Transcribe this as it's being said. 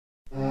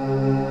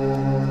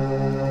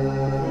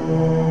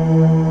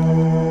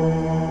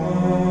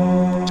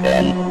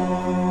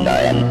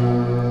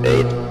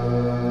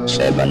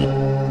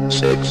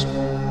6,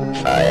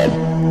 5, 4,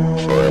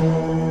 3,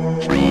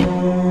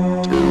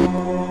 2,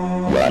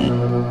 1,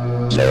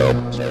 0.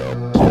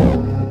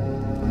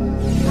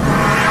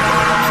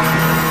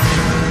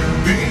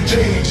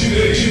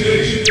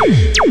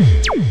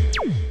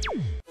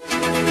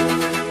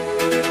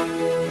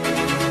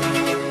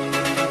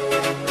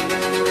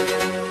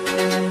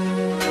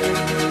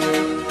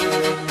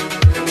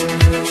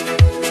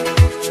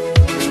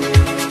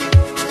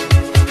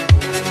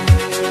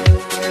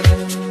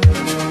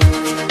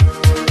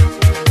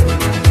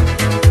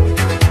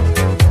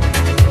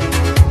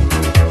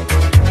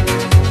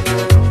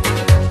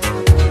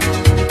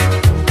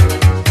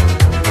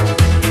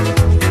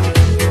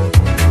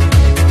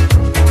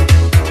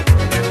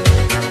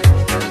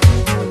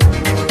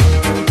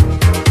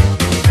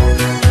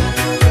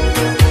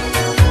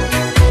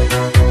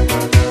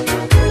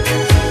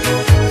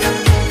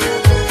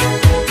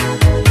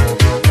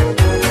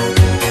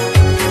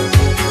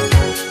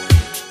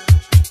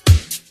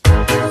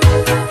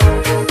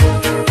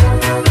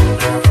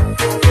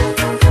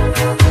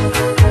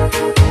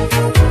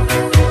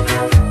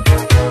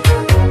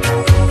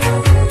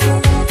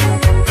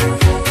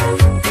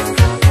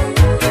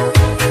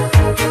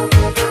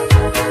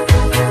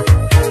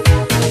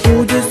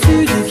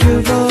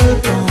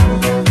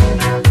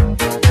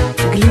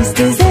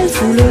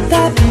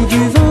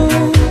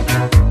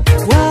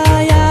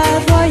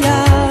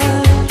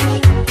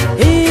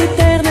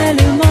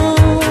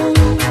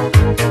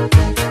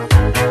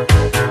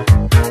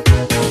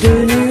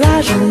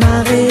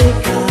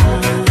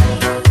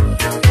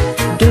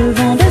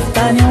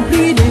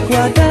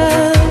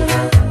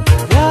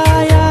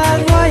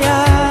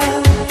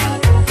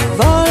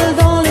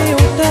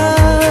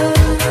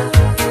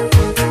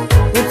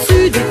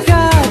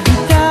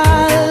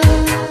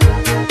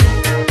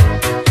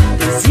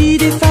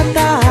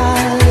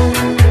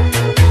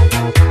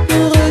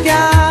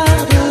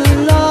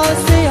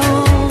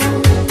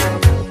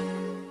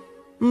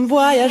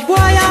 Voyage,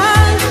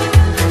 voyage,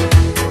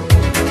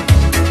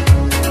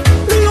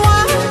 plus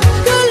loin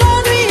que la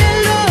nuit et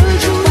le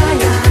jour.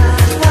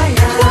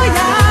 Voyage,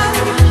 voyage,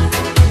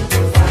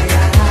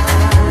 voyage,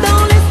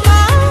 dans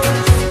l'espace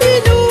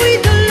inouï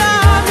de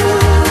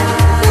l'amour.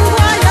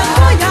 Voyage,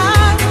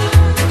 voyage,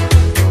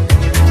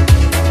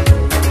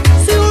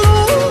 sur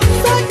l'eau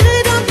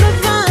sacrée d'un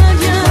fleuve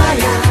indien.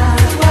 Voyage,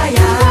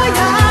 voyage,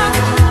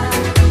 voyage,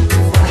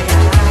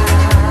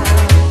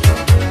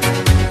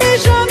 et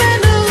jamais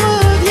ne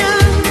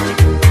revient.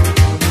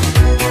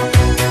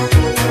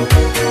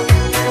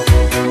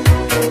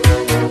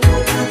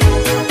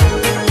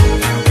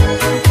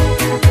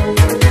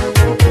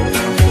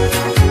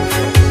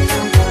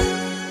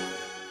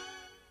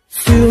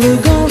 Sur le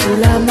Gange ou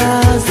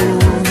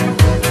l'Amazone,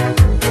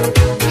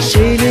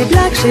 chez les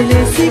Blacks, chez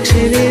les Sikhs,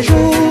 chez les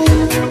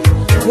Jaunes.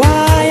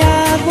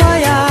 Voyage,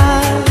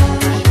 voyage,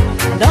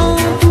 dans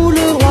tout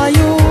le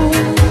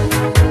royaume.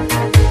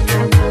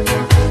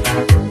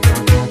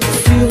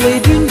 Sur les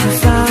dunes du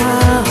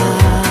Sahara,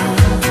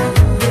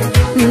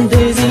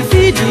 des îles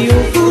Fidji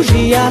au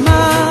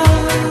Fujiyama.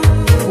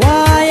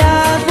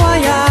 Voyage,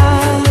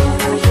 voyage,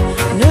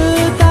 ne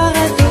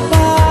t'arrête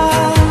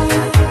pas.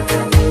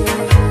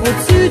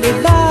 Au-dessus des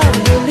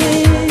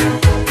barbelés,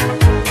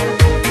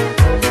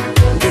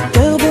 des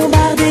cœurs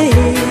bombardés.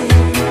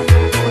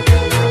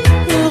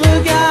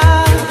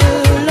 Regarde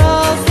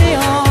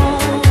l'océan.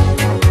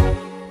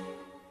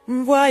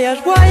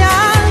 Voyage,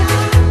 voyage,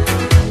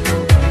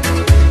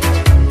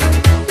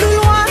 plus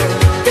loin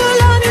que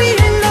la nuit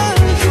et le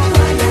jour.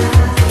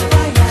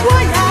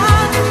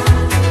 Voyage,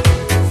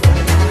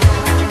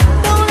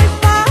 dans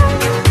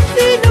l'espace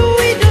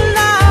inouï de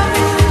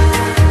l'amour.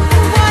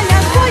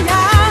 Voyage,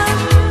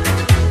 voyage,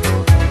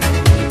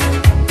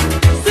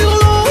 sur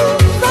l'eau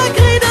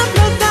sacrée d'un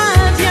fleuve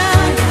indien.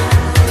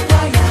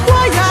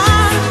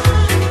 Voyage,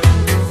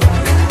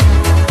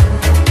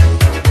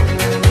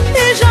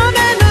 et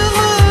jamais ne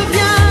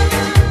revient.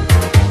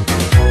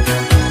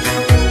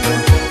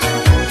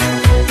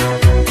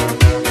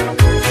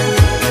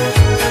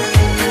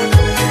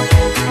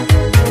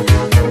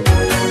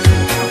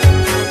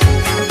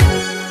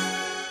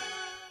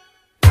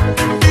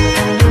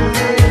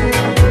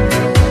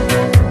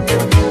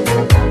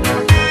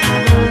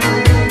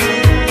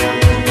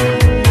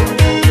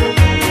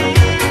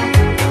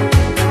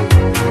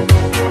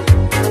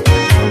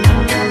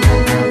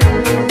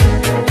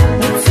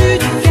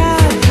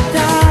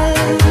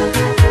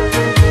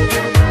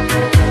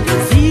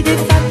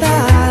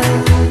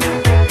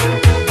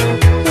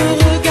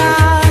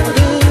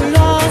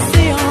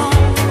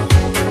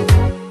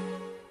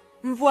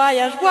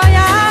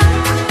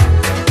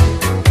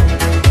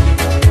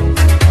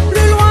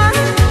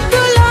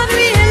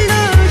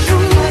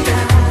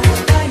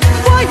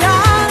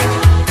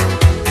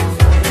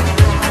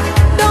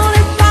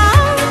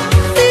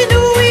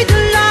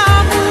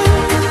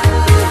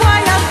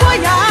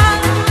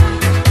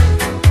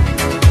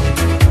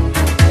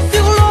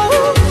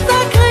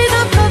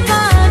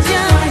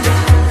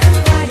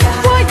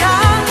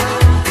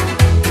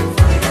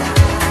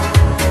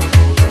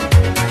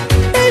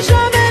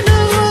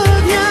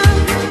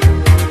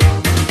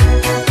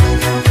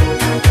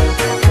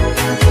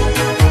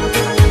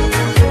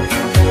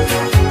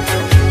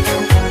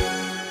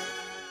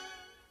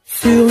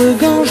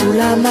 Gange ou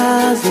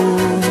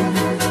l'Amazone,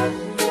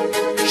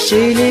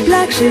 chez les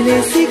Blacks, chez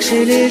les Sikhs,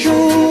 chez les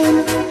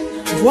jaunes.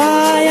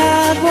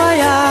 Voyage,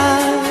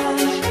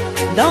 voyage,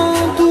 dans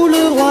tout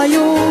le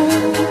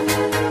royaume.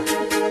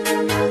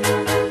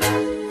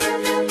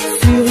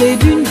 Sur les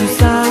dunes du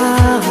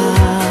Sahara,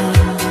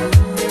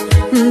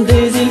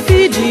 des îles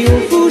Fidji au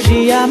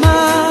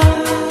Fujiyama.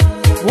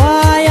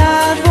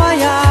 Voyage,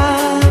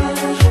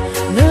 voyage,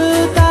 ne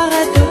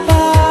t'arrête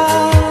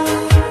pas.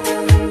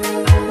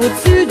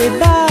 Au-dessus des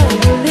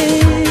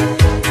barbelés,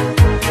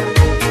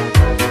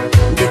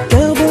 des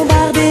cœurs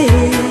bombardés.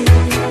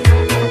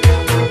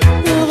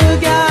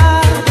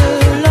 Regarde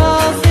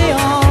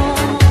l'océan.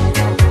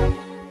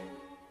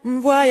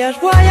 Voyage,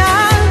 voyage.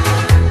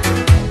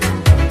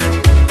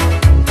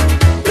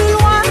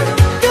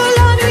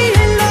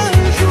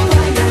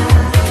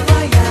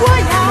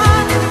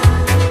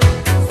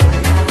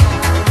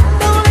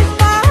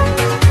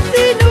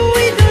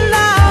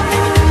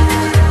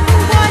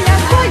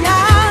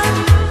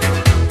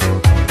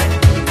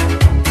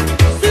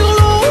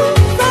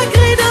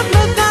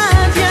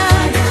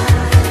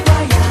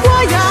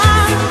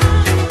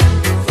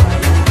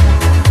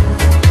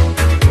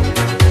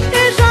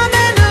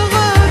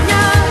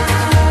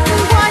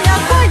 Voyage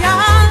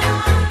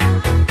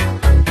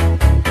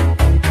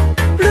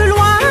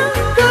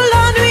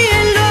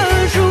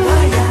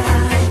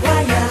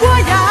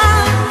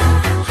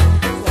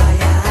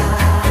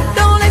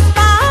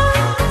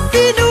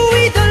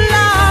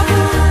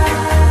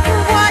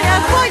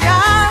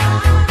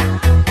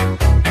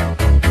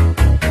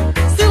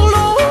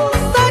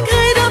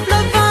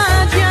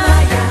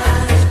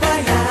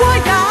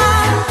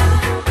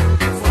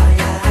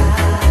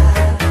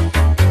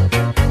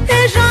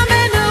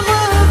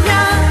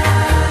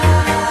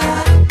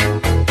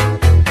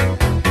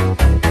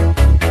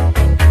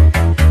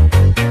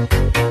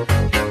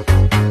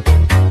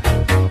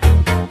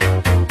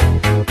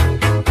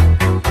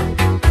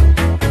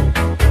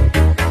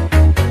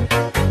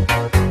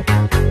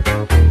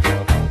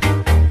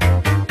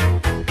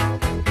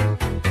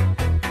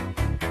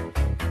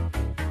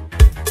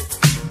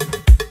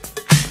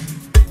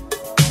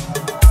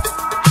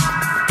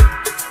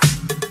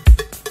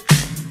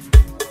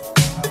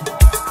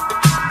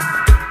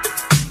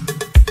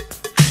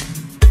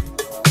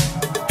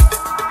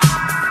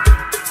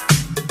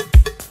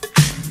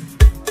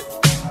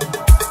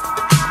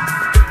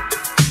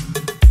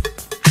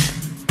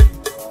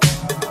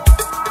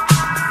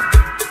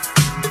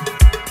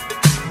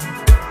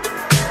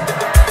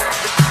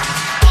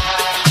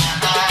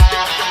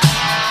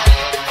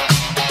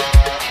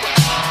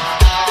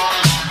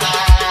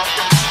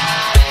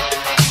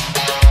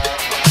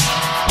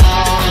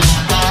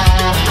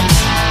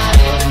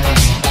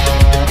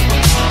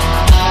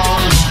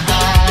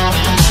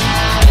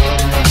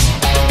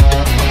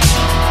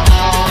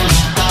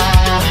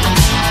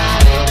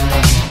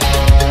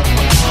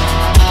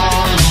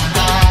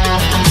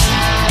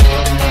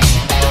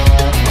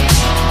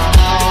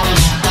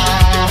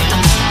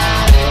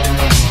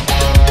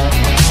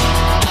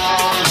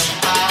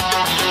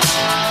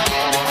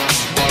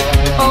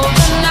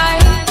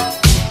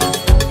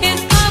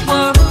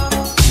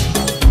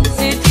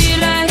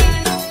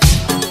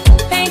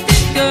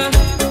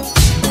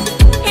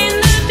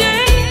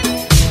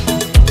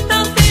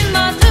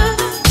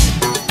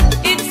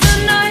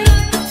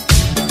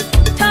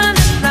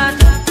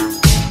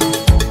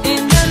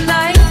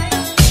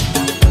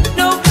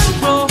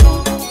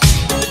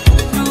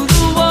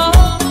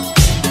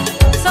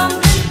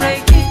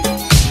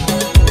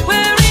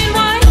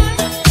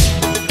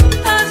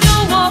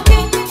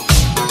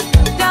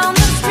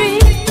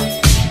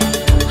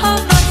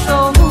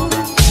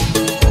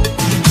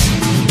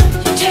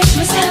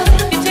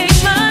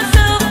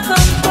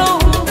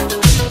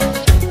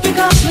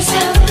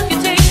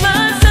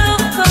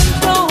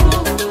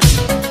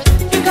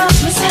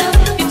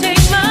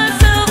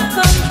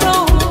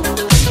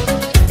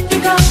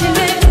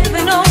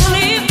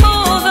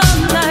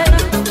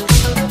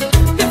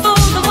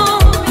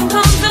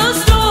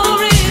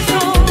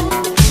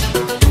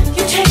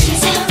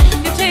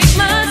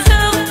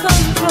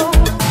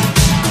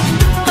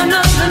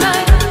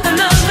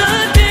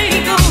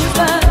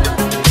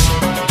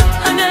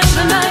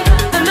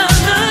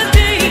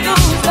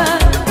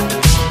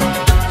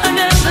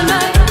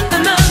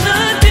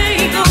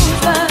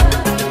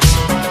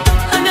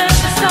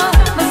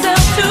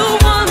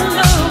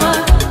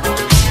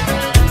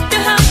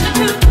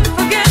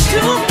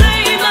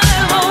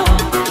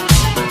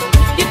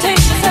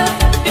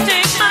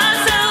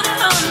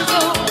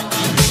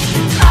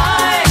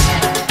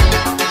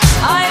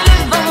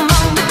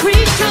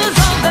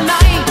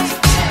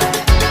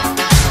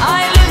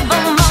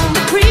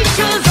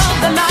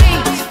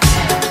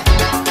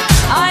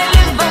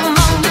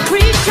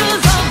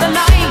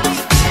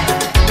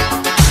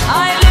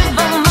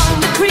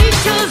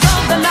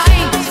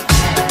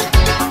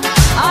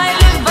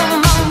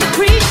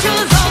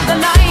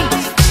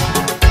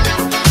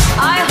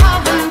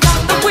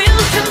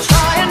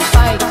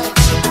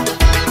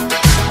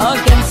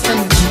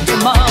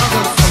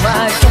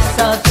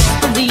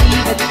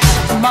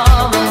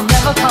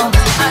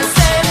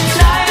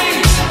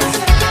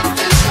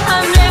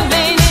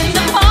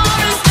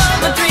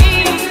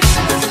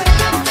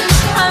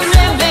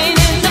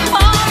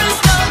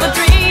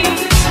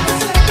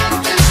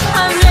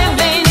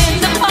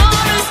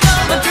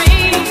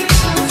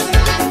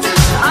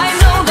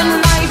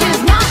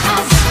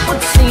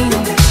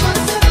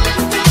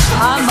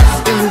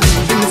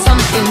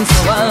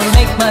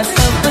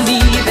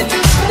baby,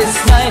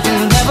 this night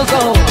will never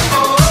go.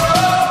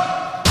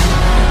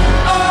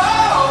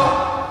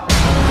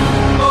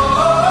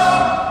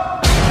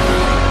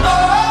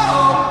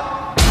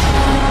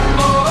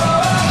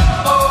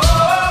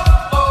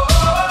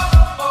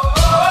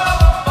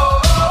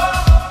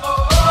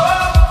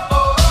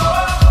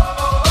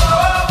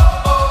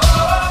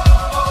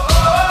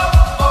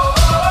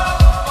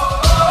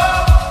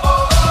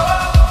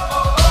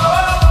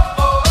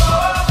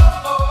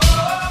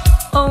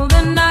 Oh,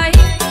 the night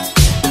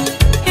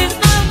is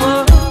my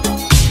world.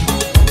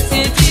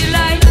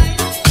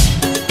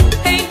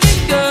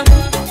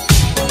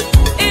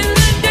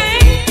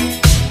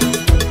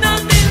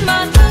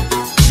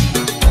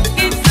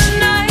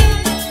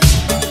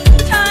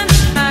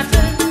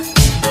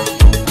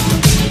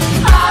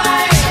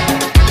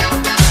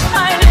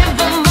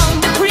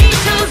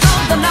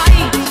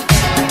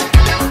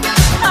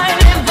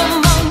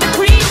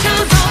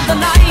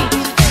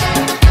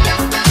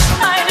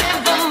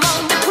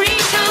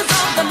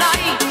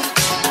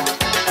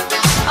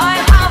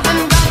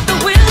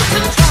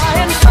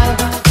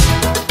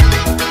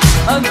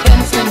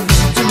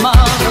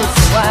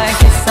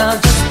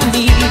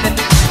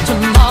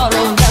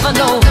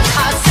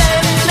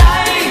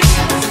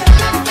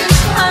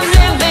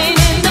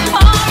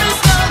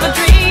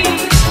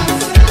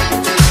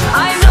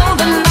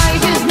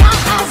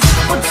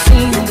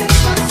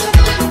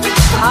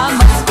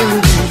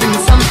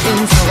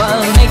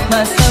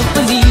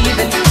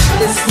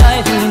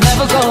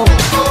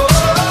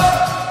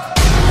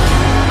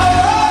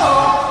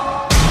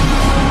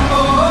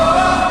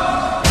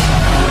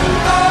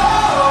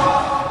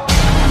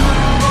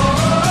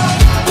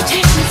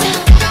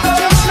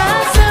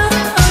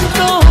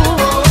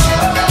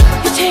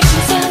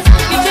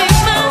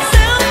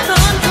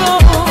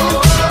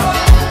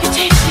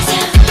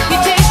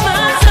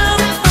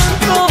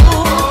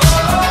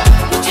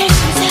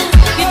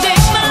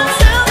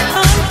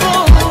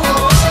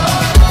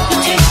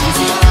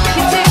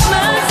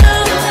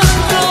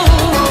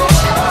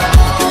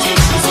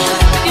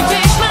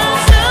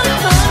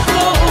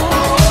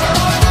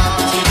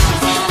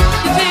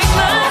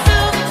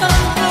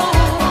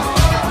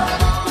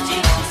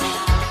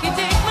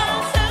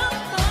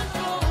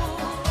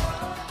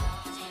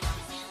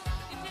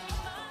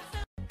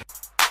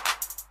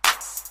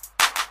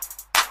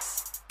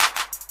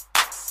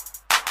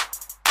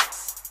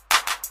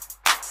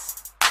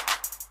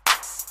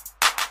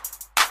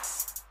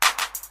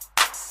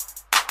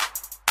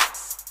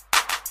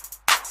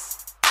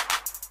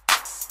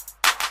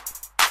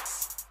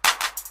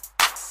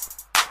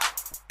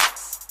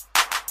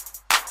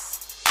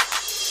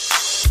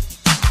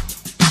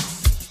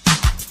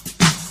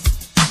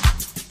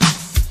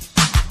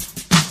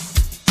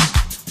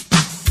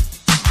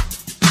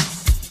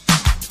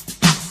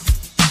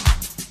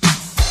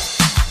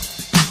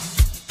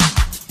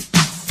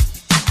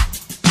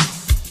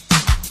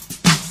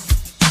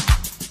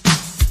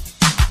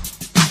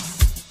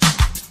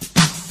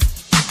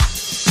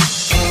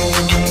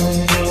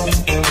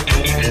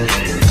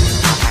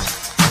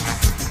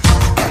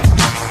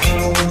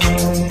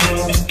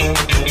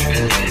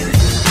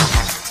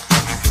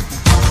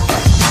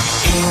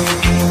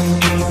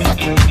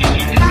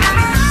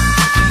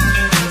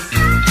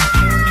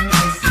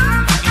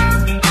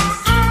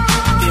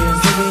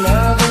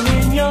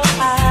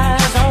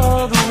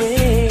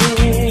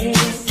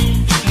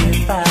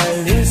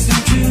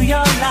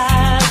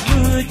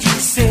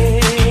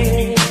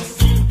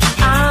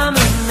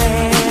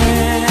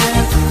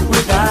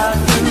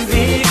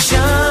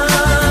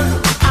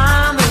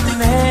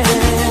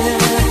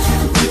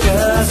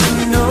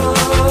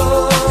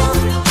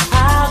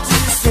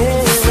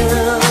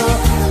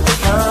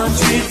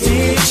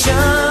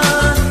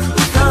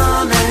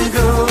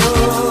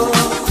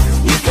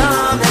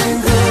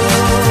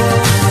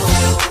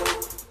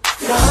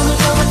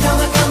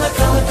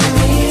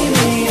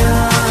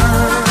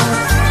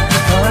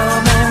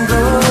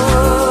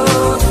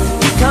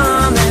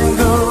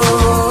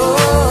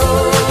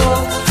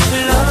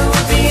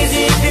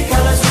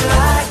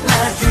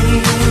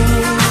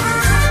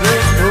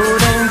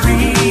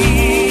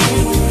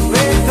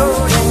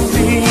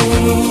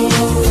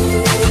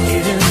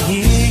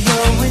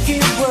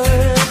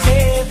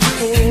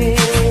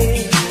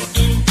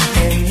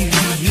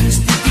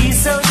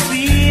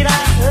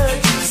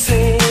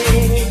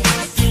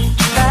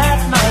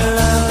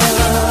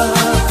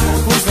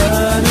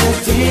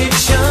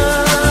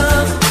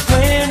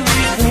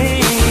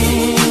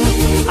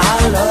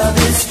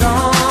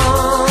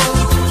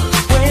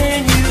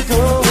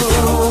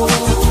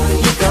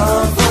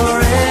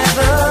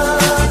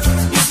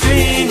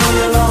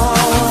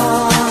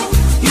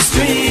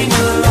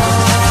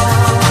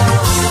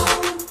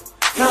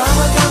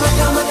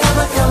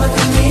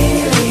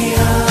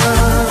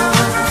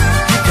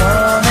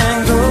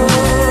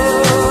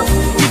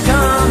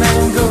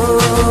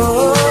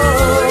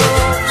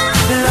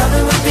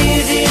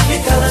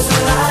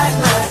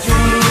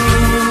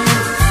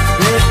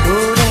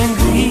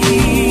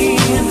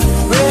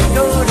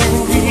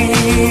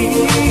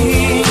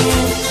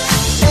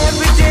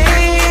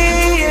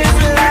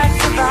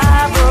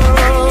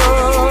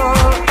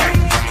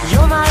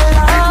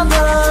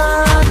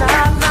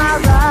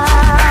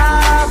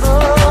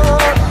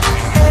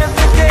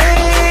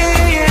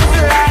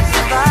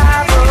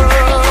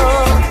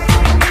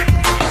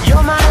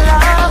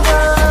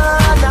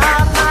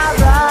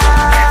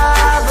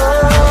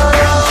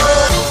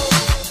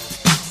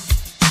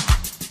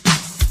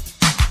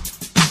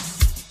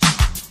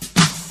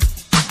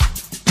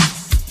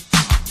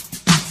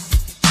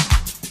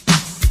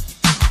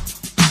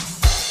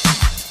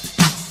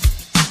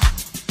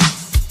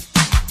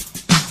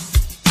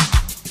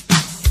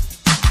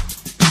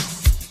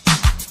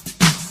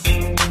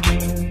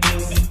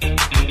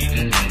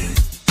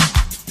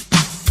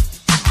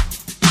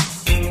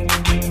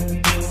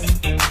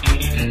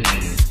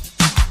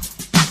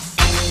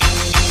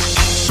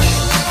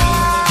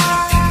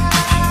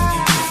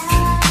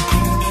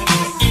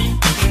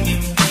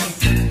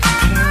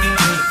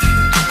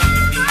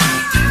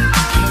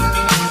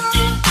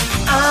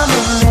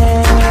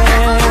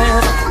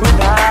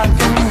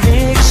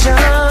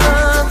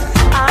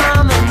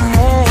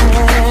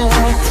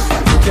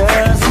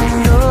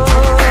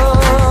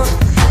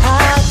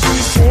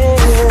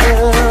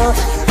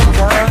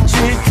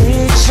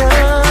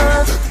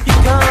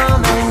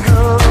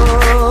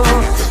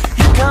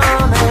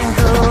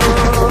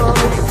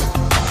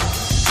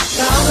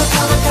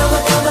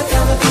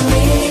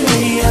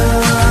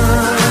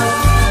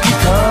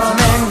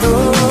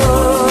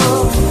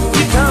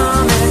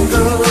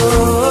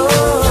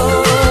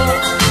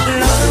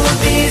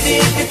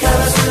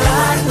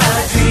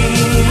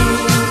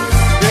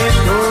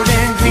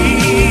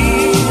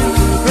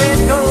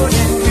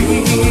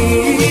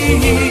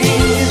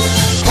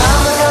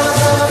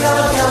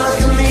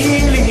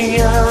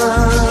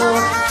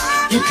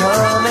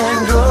 come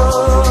and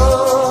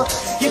go,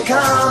 you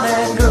come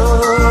and go.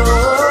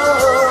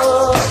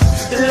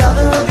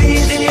 Loving will be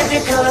easy if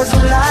your colors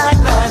are like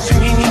my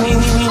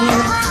dream.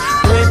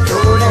 Red,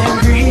 gold and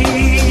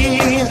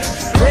green,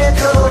 red,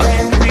 gold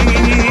and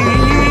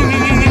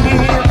green.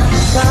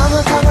 Come,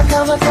 come,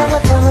 come, come,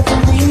 come,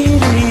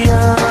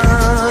 chameleon.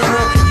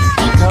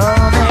 You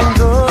come and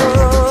go,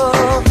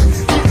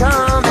 you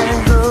come and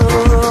go.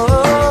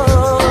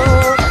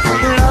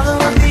 Loving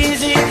will be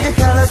easy if your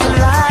colors are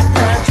like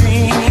my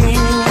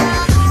dream.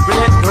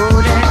 Red,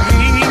 gold and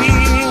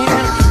green,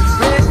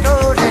 red,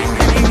 gold and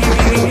green.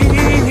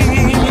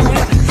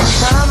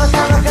 Come,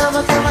 come, come,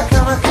 come,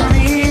 come,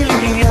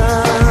 chameleon.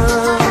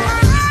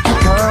 You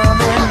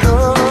come and go,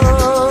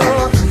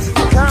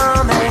 you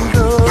come and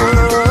go.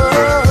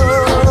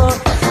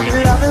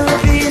 Loving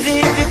will be easy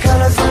if your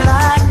colors are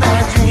like my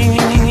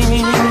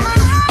dream.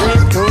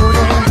 Red, gold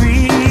and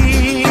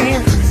green,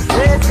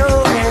 red,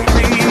 gold and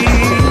green.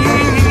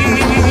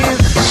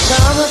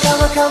 Come,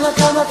 come, come,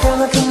 come,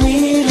 come,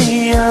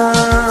 chameleon.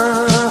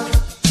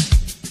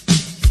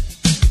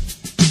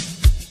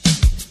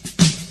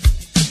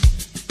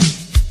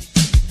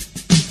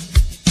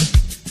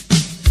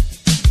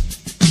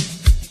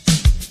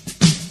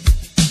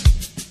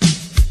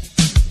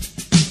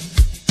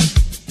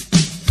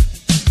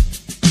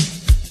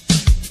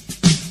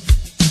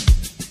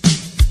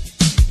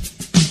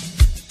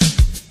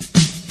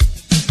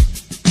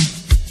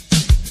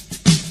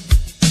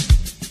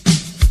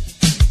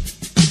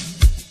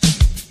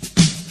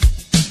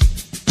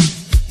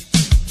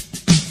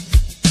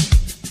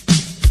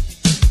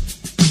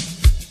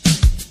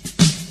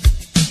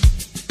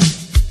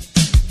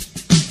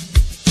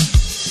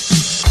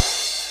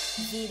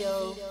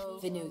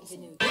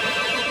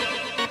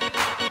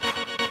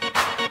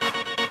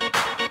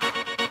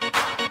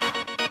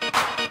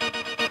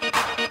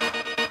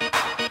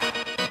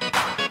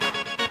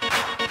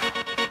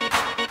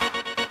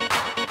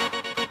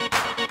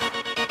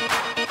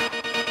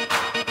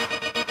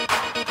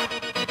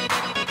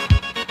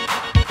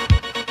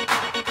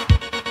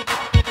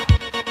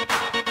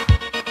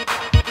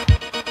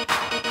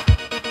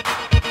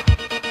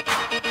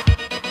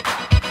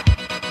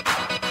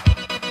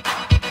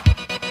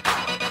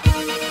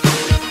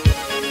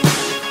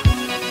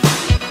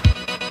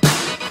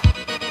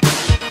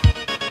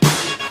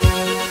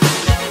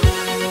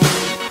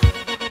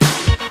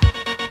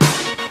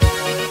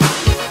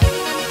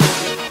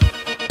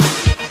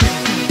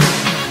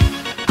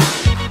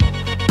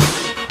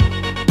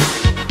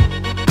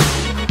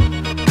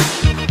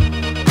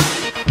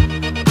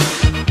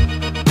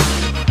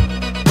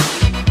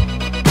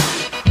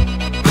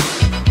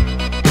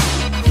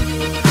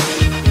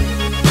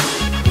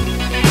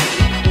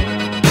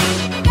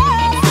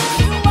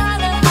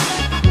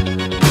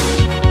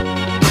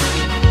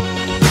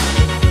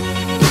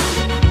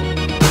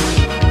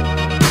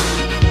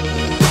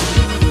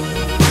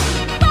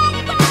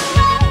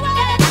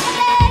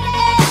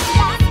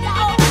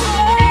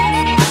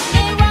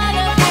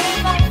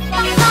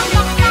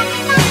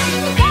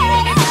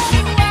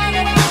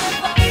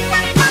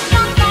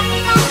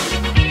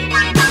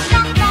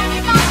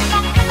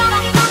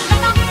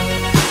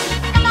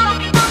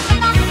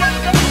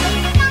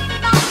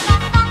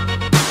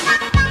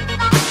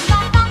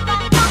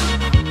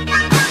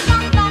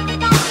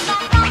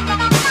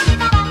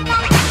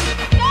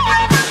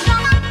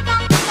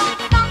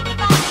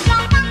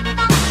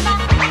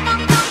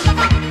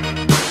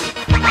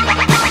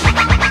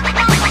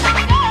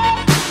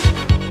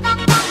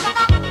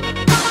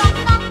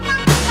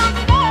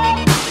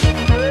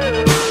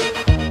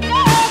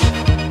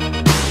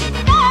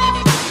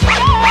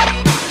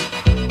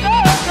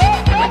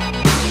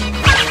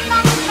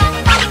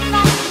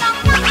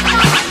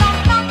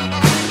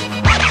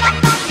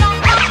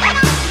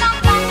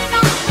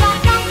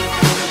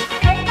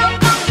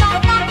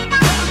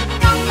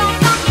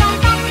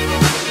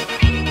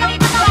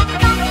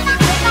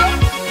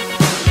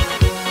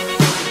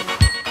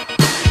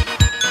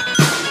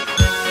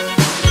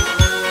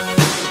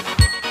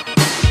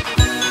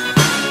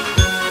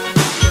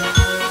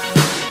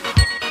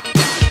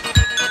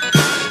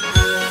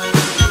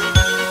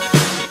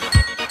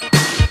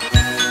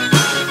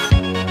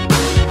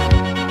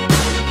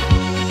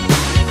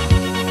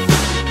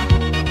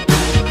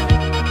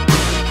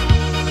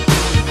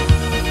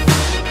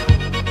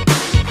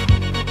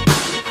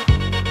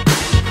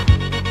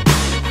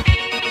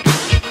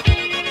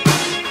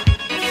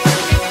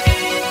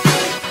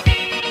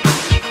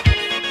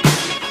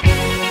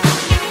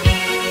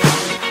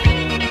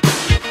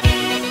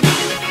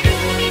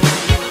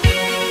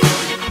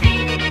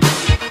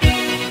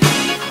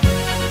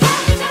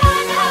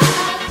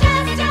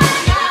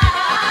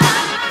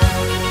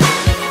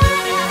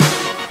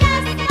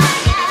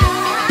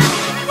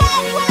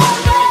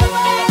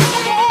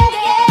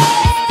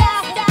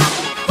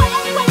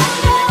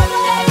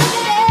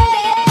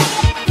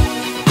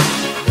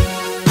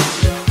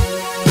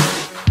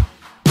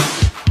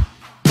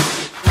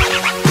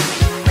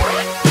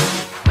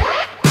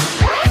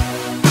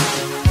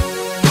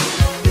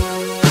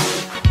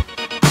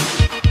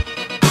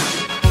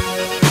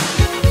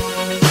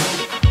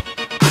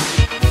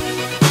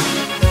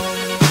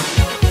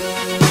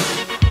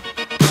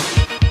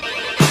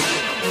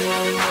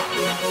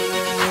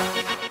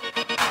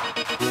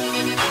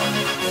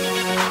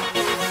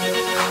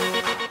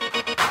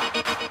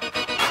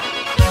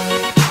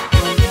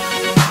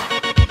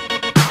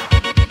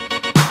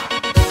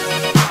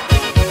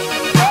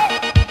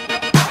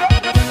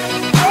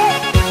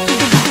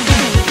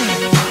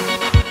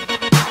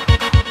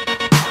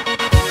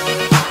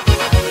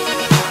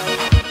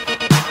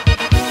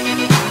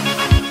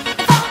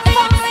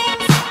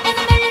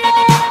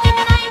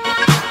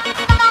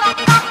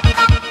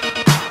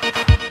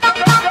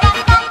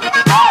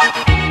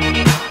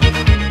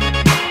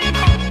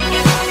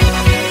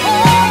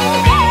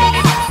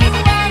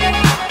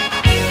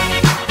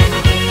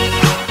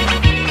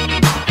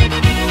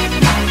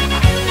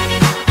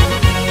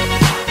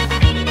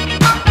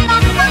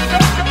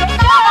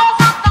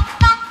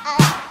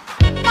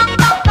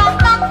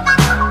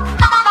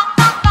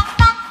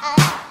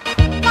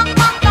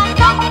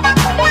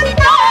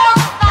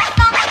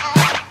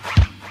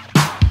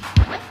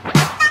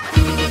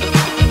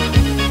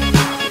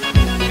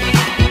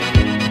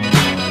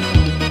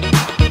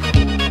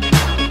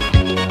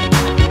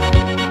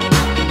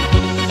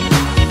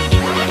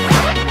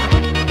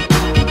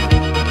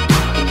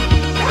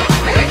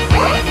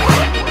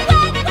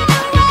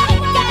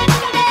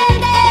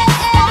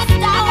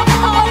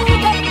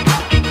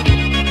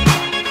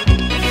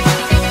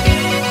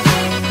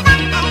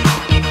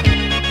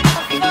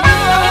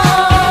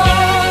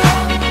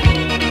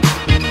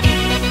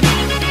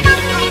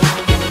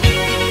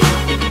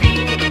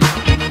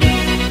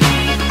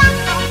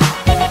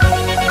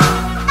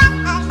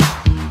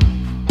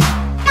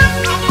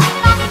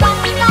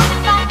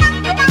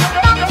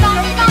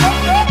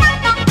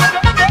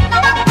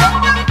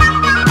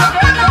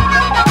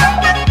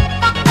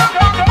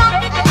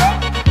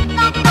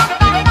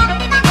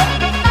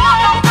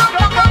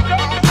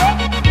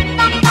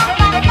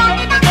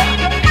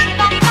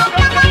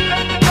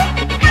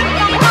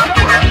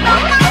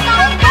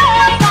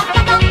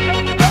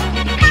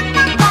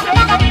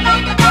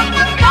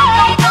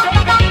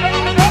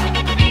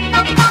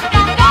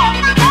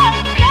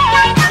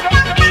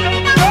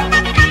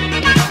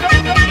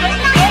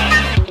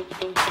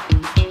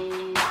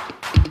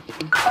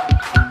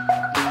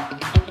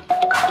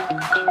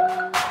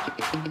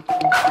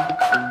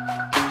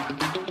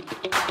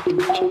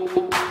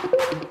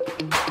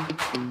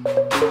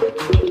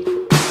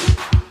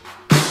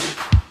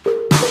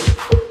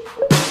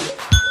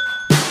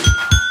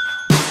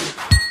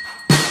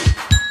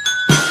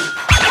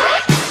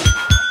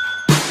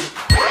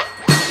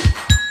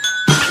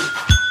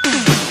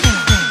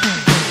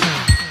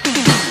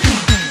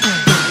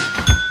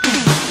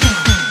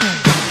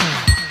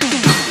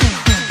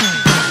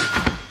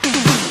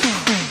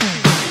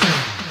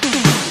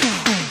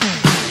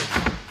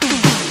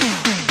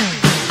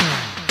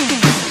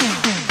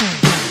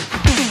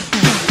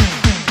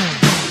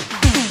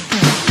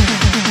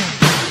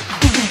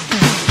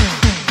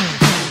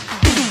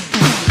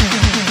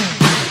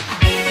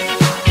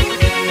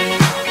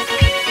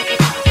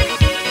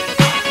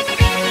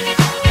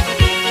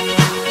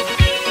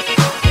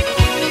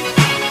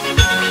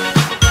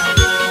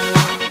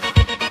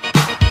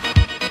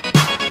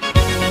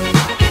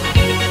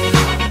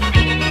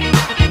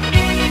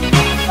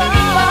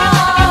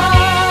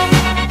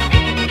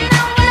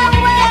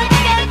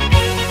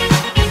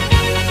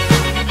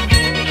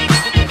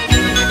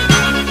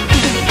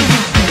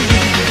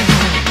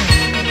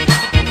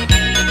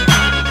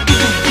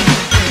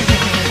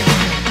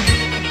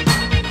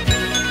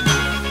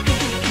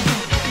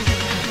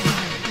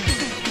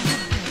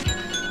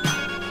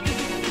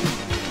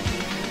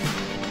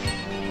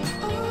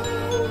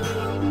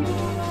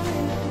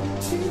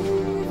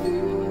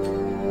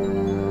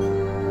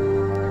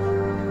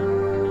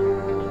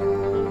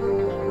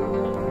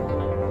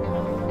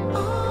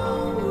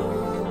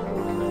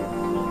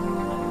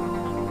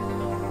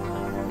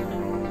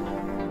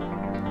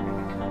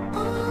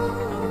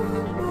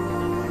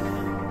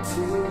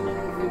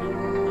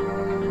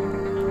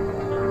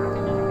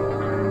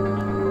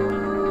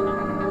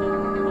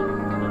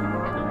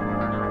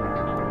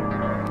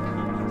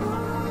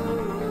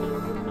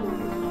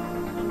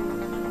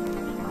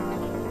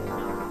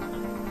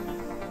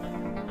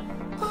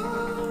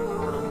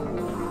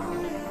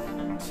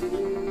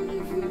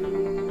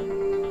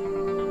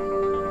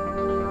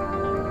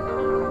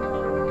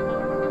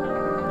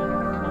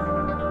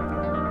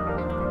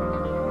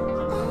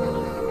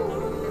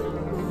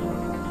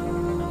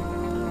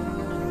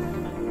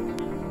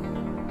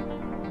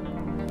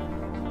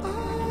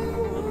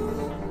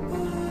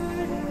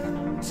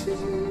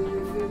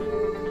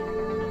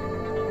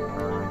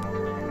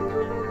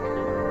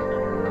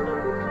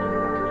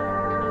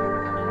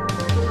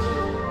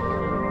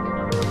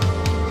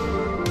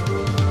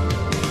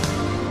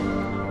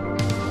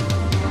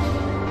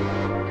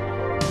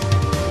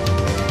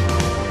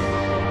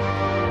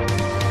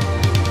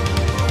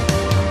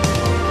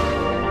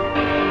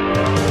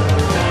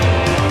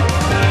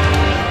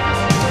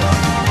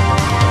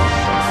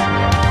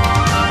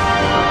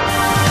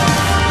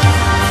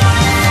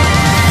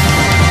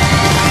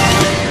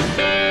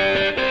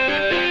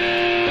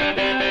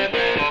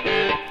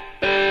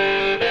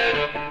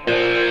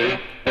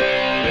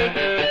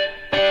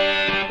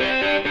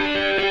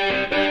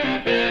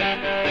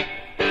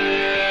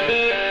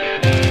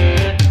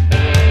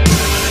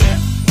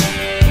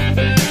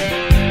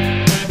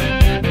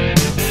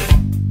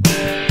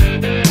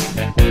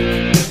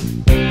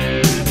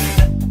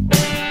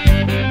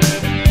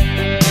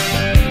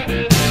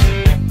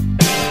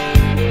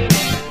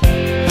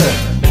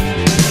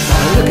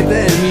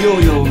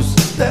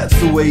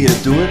 you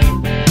do it.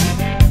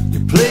 You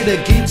play the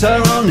guitar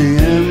on the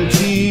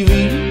MTV.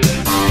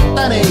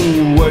 That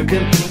ain't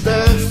working,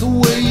 that's the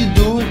way you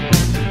do it.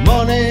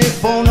 Money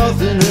for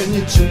nothing and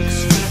your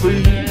chicks for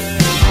free.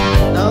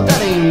 Now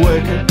that ain't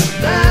working,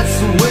 that's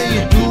the way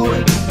you do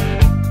it.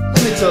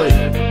 Let me tell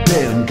you,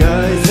 damn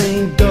guys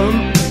ain't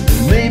dumb.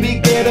 Maybe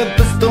get a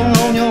blister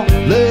on your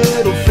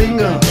little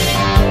finger.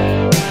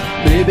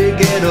 Maybe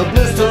get a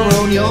blister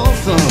on your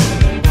thumb.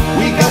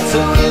 We got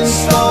to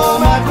install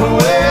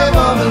microwave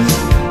ovens,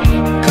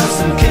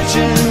 custom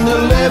kitchen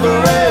deliveries.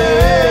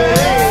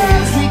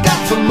 We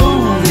got to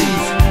move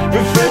these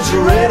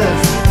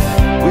refrigerators.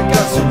 We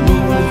got to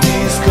move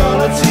these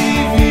color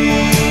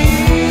TVs.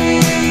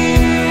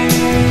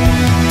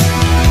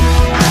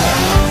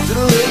 To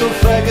the little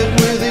faggot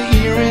with the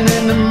earring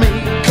and the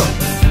makeup.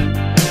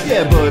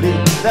 Yeah, buddy,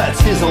 that's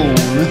his own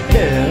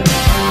hair.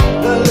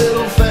 The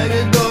little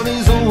faggot got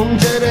his own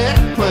jet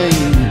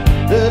airplane.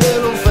 The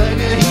little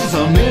faggot, he's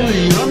a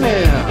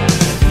millionaire.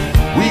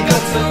 We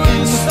got to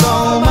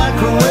install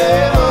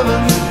microwave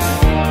ovens,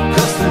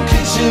 custom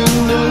kitchen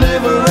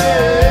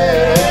deliveries.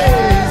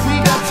 We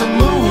got to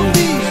move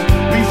these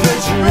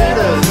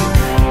refrigerators.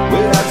 We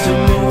got to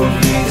move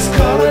these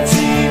color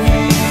TVs.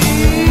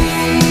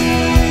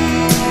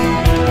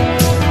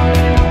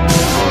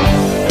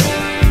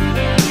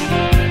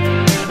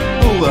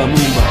 Move,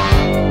 move.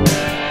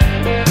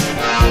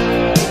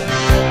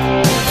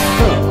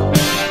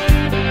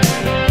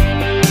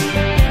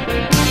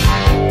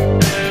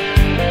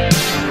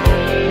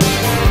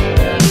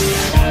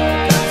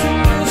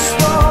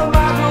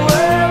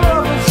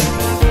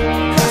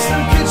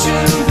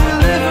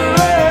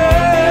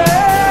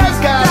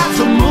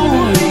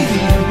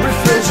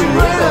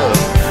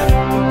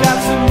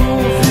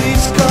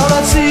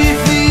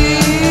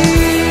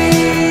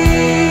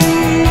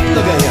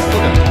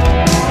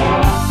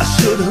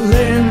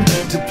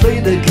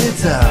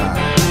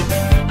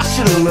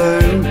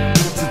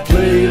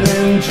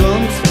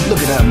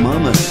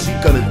 Mama, she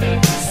got it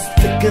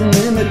sticking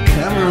in the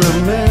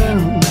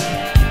cameraman.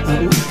 Oh,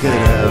 we could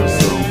have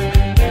some.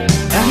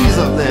 And he's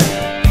up there.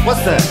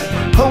 What's that?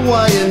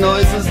 Hawaiian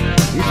noises.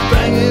 He's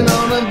banging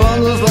on the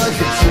bongos like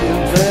a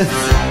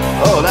chimpanzee.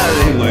 Oh, that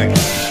ain't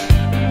working.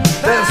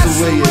 That's the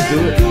way you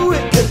do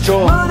it. Get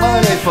your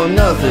money for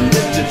nothing.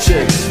 Get your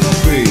chicks for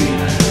free.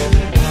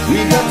 We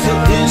got to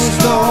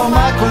install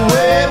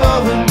microwave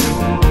oven,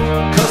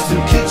 custom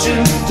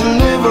kitchen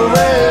deliveries.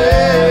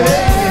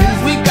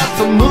 We got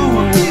to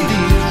move these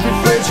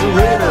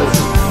refrigerators.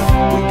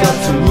 We got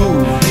to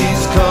move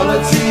these color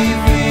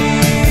TVs.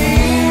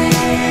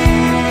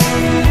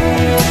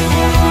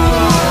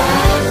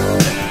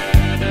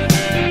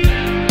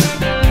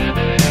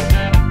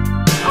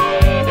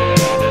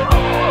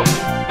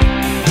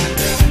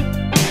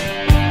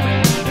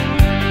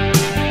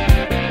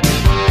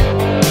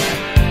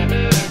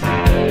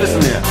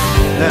 Listen here,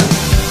 now,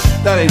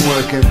 that ain't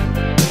working.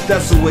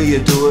 That's the way you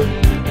do it.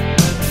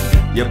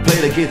 You play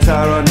the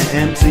guitar on the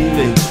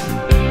MTV.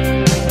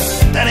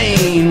 That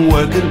ain't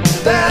working,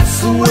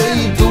 that's the way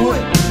you do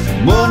it.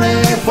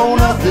 Money for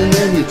nothing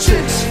and your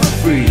chicks for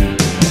free.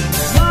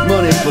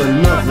 Money for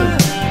nothing,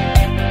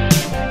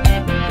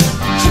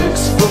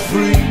 chicks for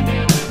free.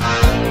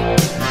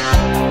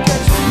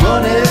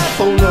 Money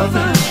for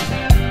nothing,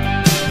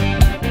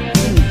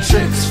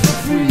 chicks for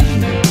free.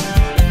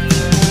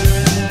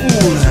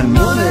 Ooh, that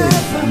money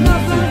for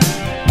nothing,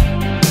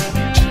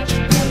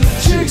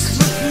 chicks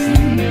for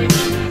free.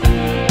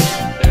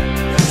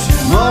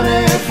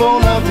 Money for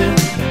nothing,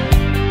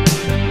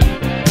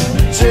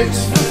 chicks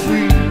for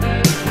free.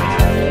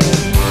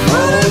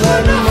 Money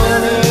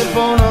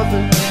for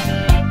nothing,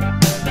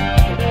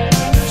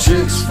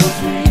 chicks for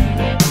free.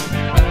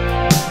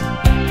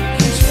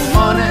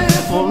 Money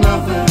for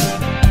nothing,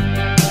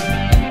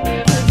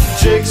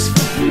 chicks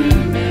for free.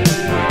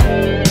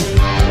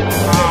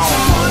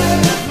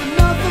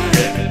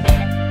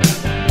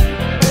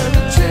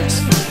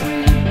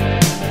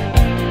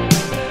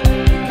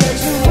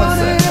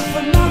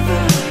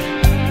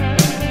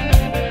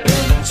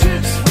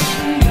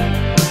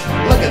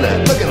 Look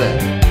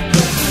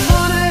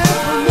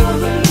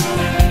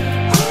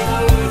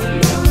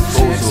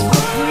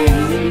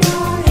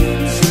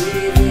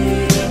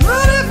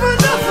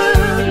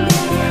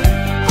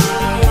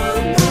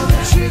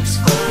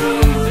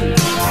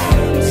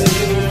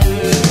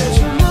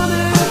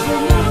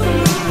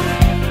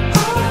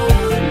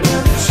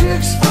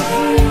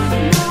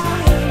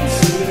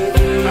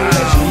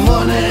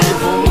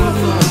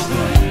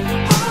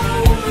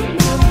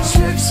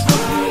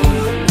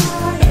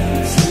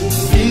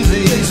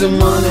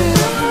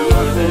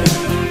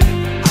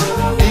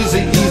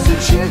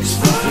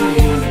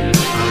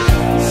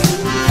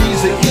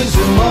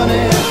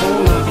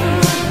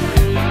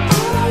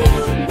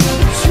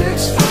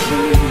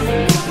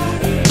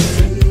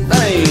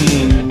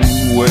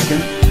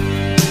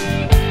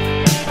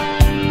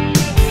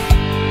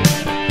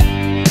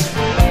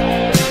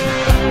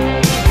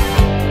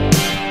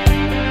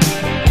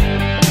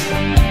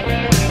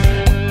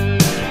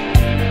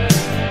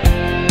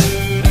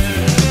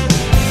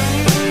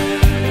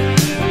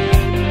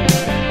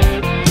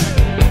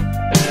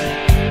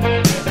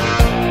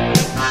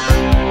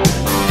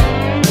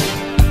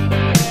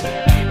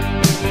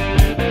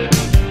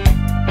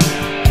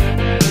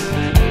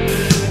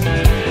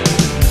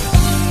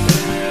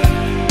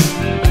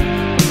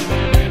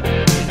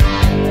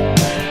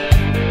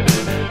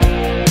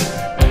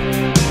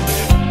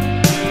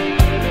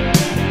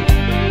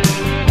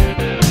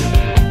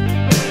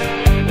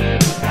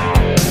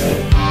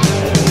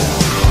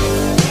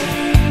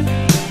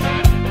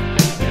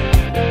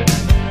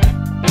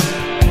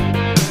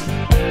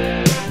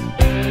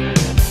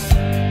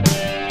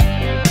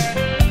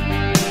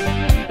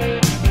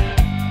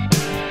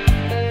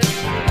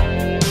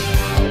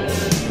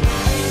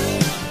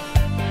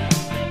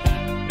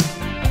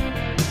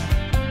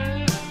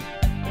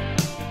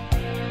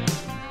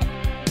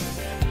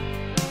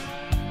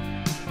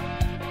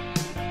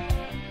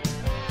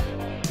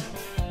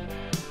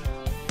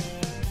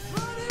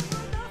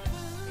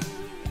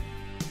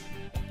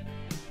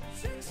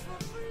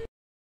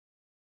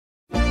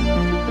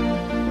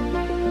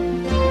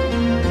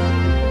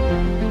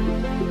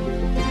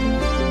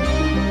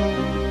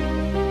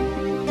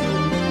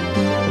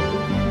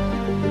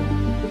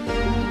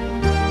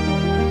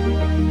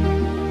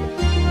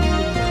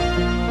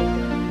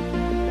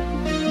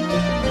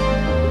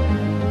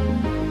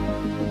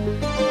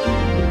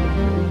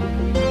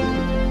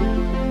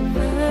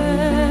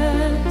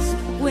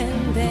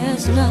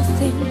is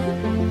nothing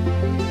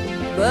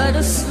but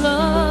a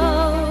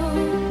slow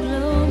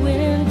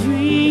glowing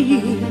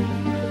dream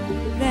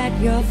that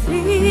your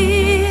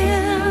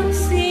fear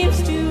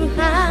seems to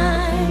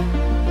hide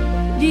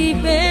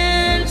deep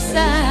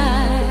inside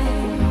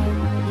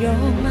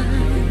your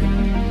mind.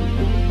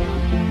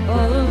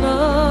 All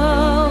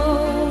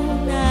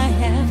alone I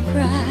have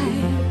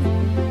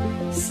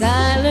cried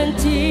silent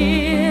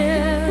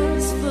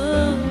tears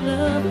full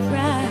of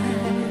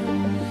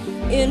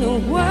pride in a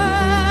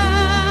world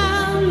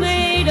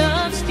made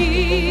of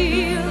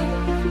steel,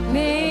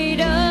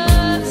 made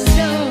of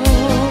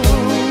stone,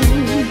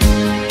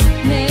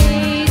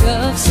 made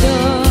of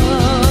stone.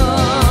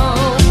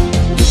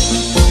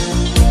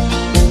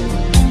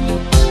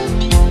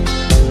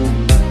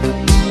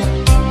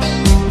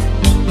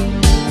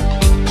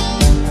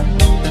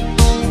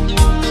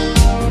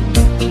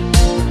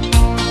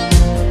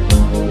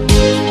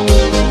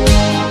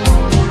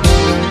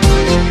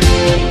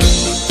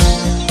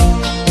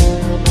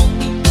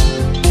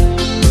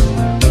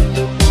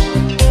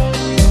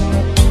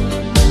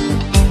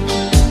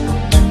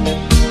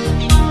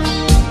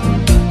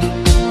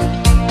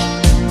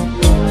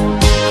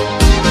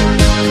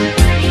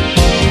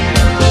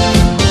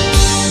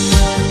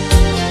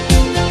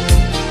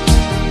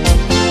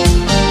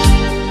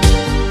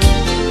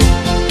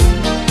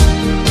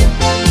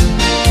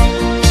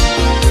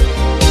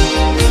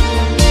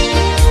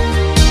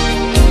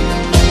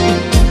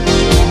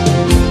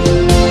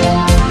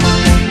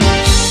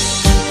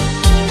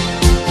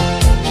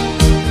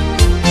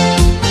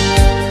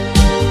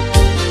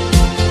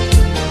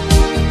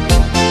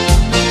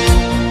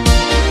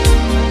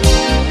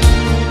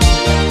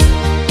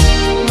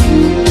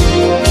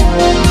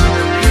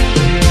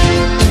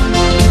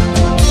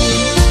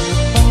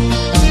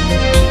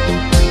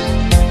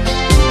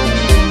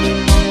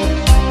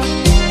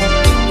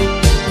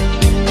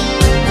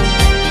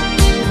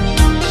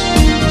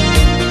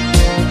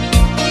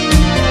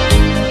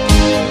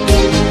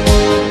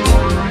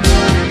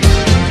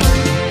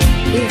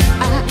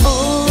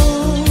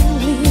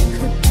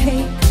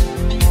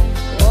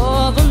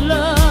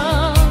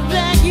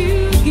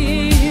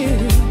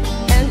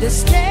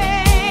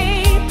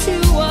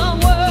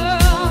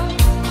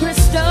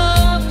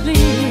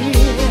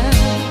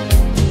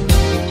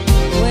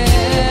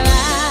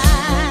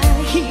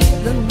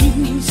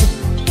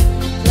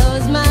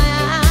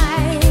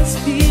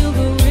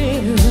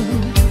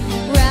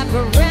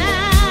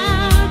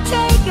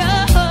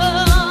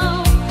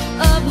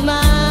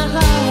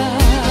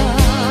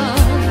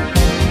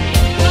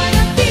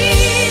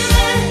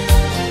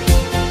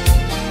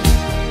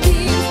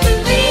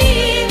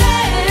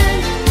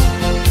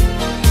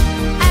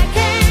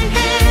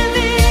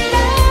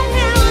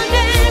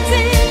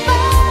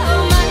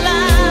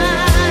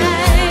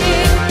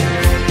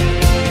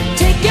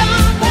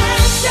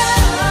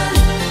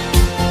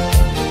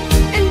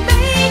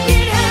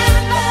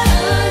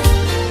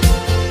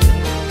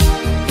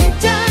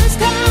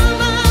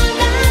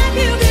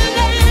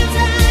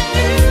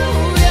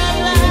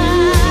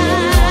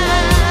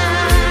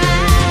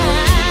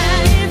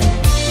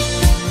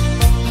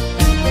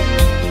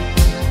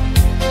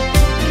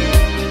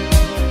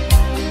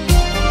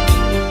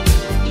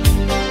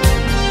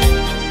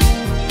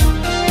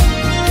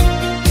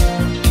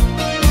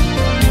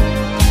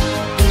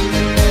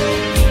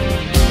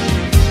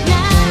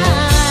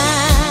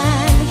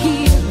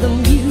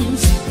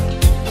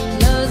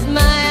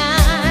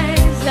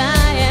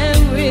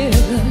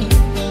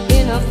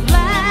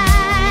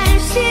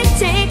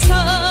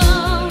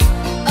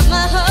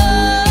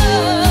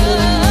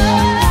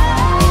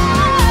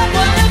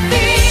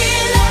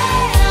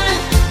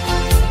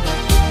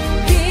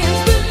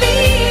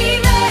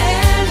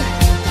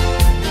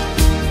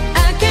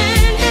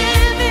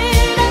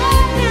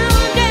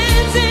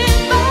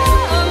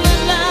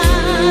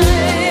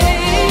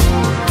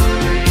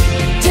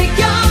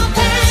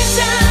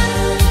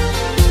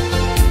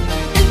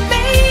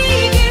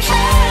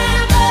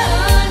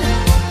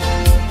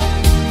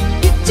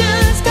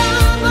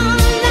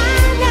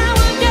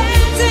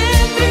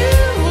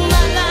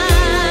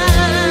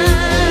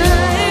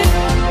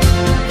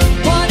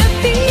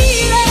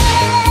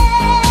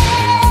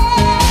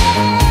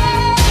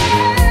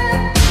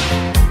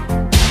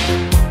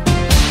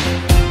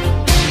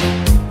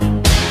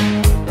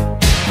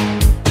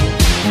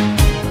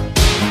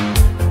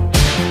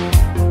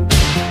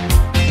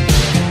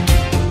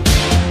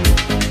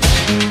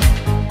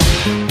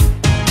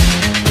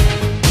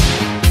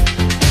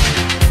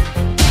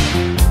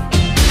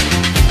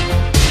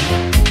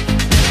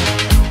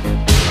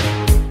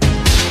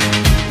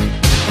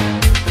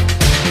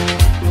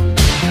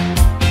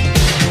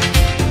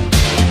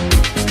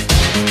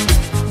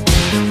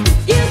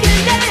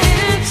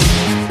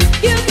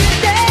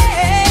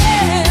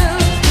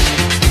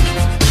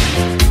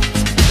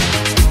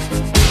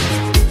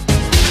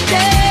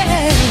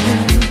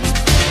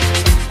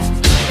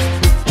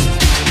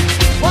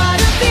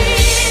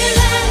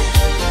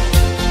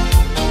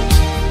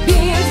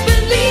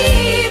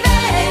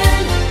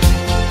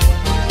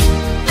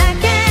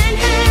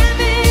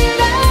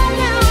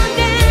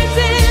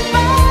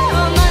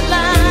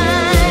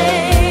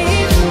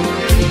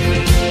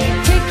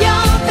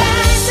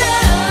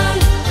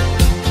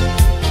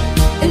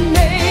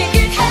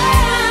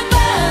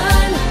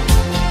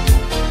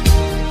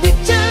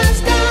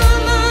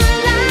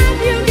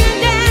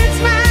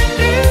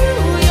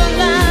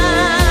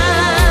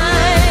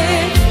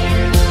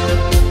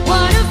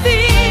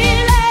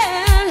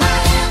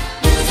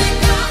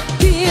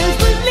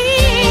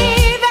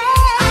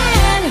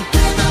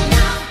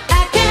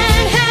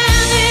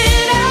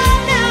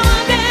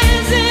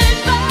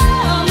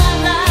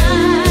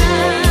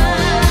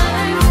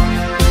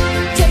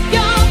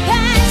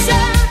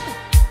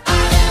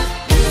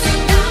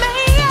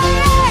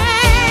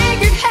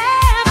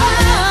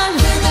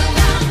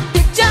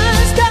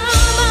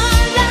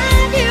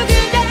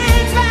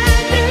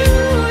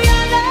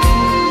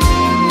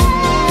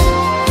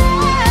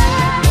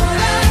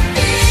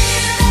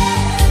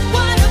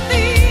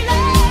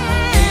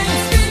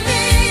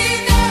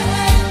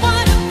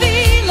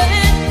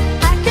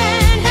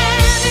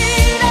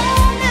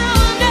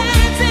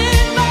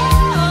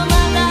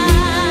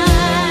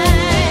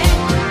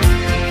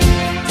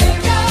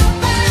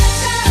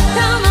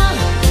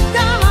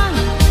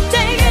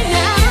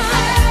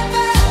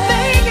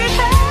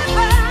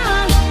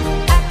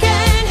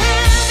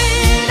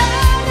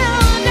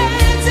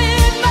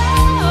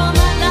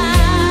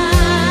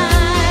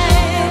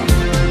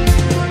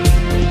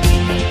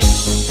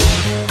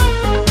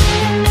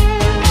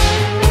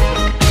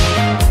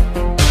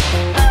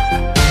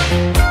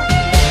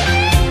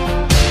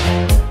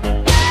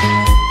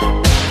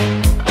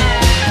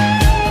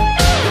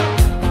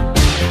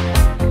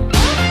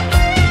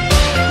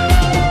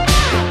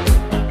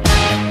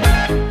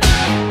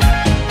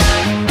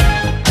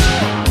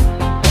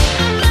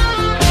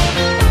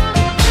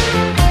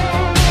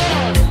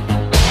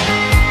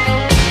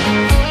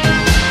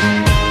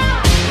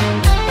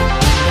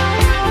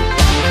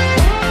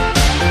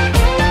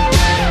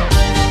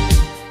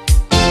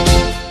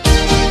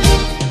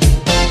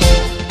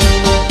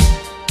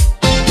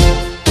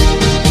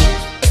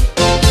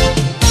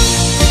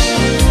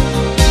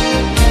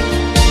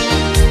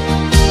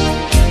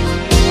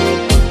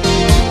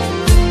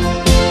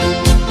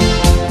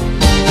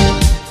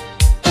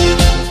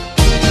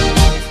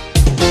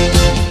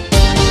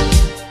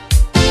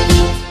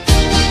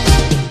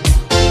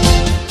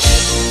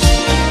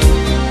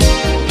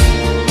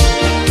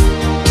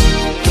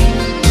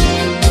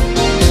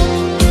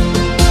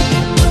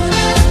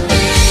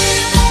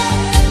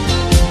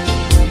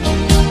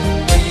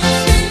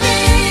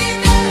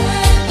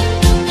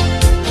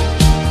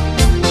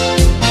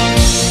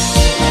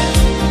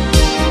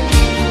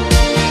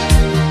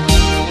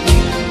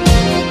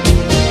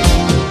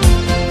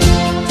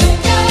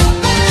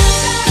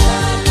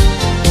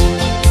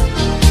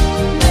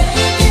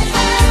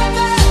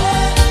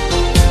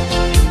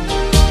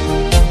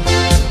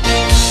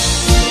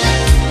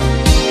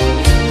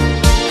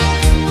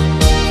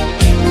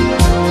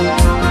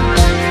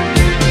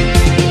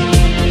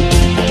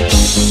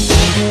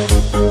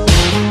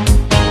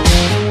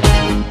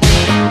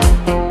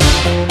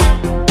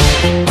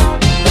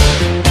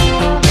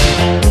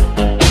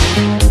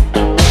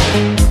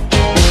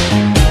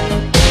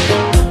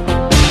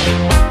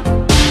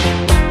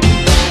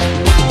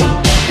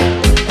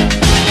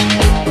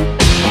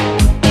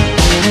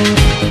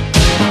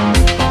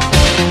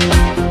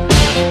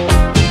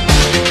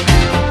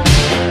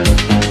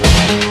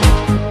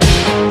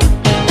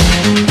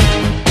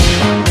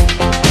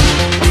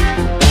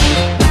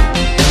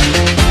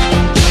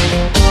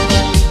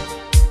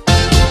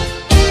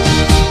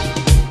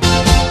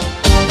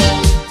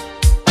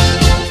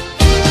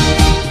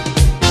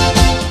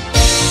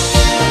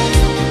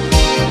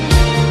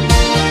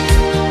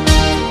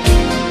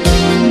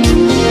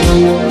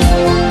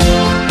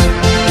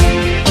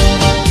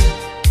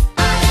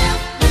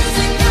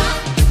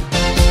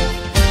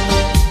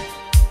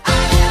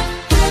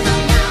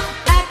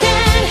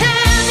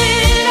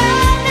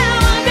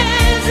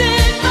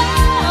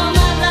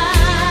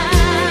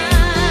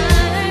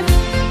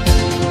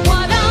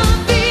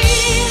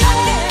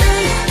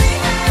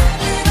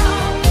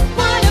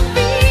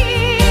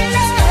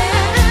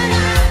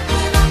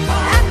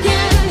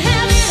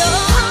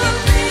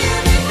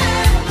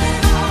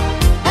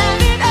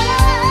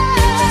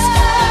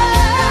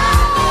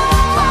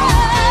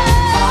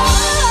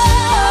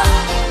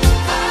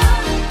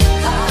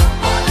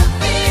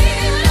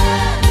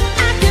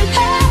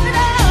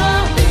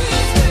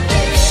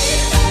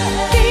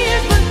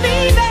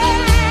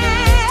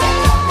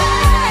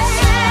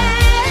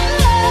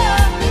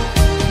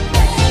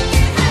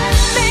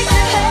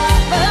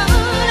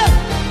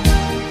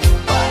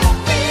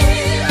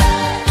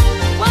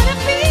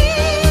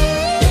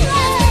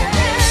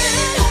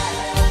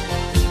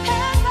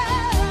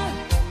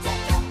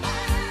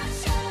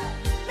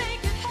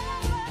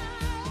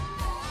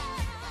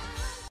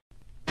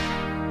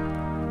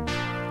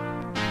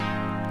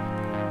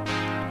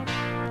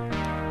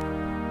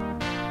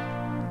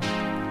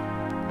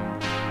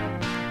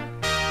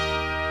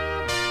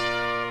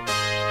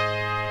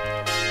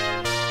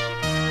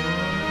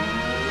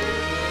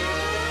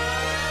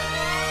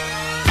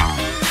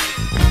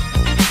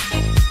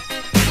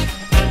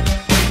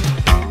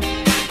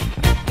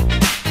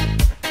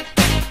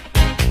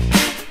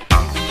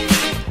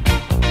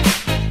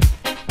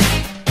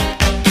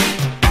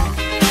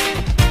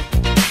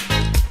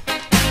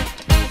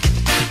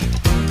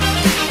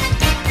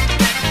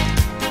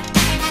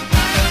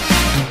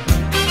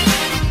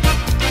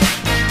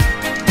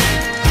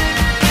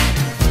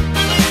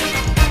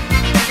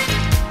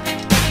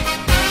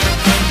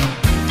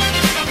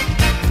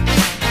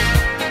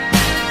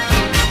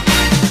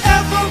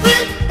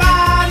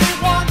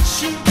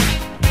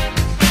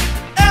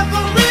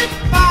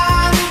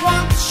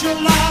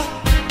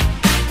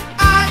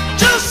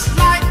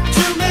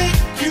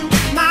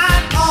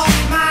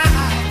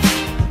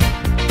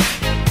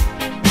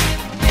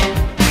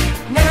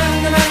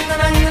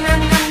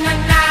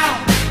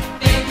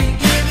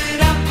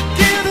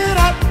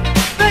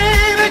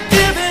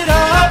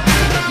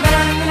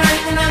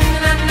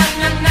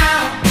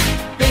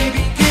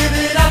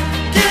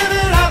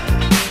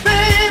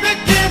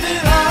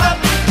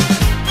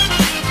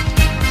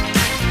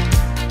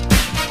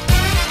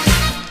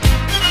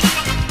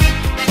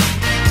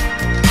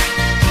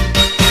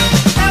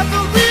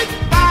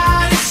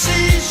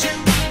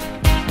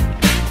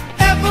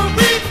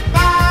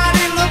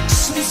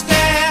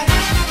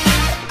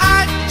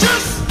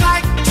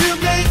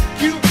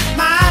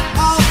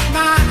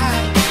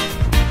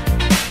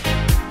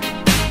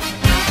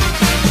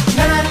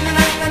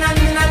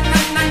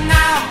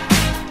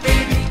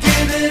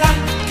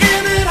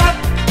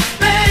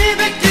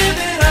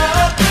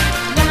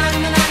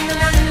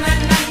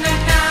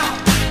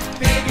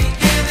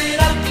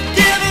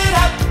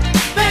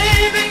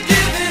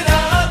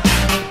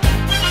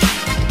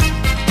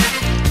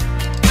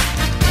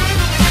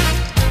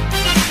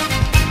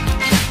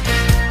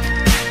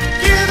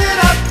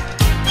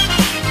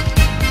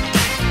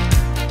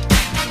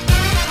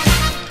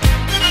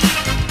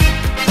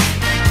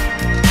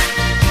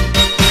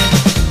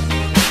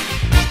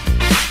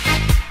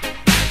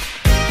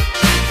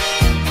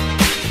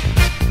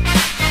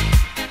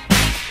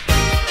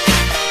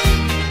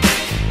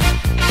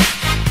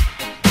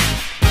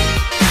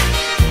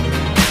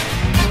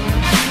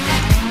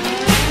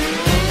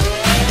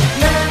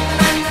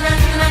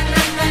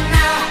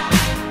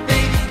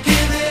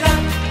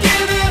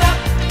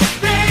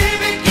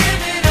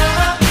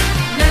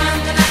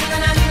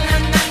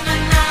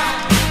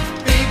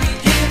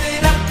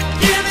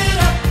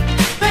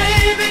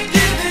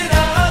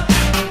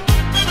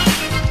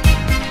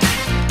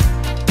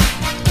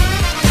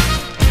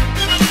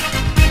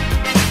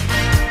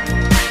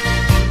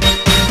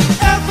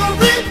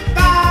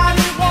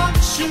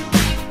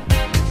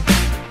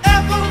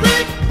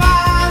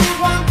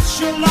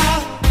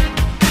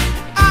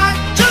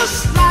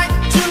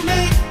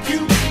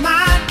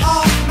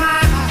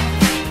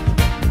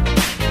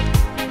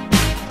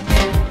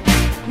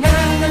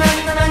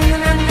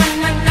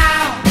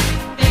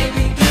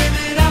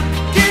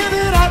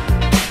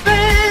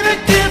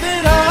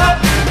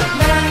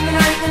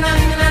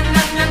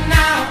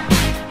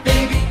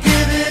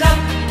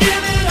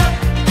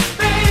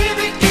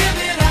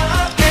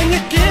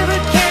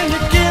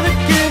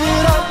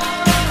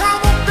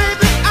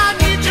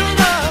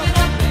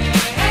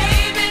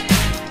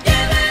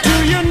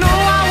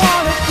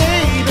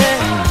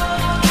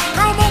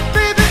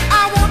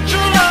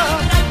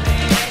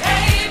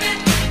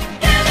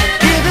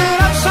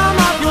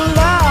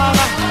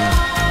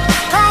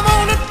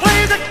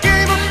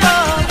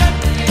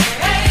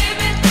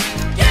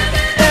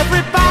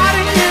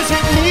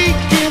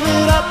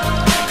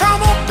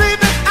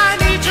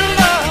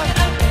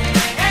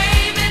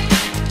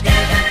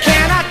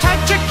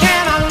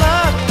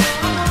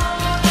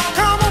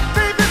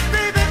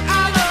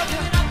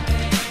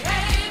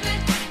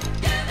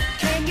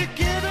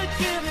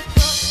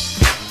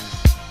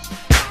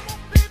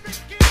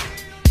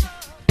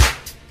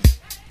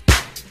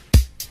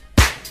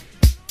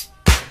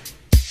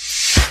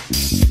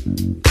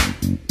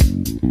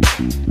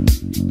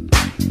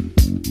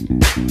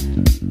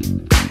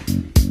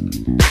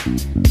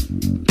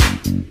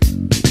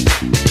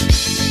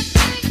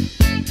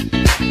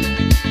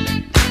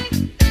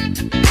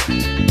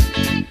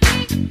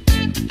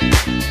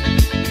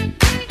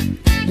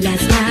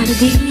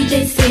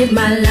 saved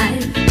my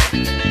life.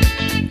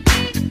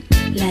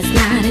 Last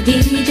night a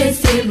DJ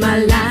saved my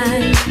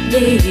life,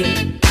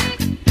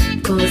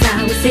 yeah. 'Cause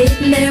I was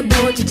sitting there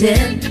bored to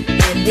death,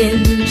 and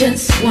in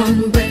just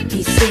one breath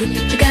he said,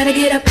 you gotta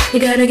get up, you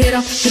gotta get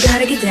off, you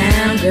gotta get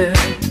down, girl.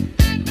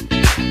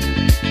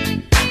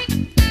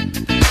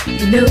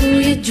 You know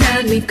you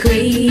drive me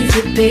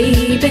crazy,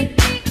 baby.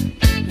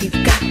 You've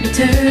got me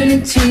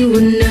turning to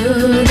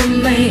another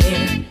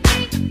man.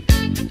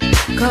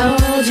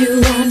 Called you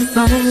on the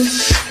phone,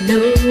 no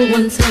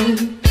one's home.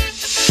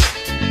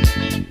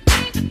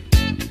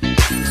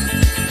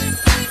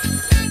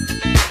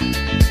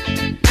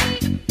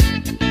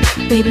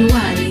 Baby,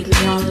 why leave me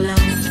all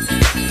alone?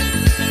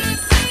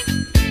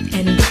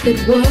 And if it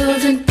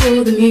wasn't for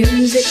the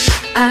music,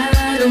 I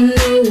don't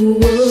know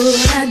what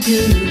I'd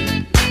do.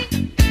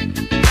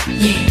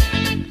 Yeah.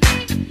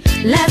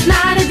 Last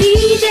night a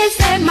DJ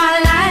saved my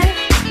life.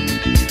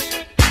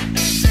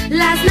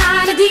 Last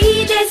night a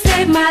DJ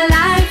saved my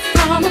life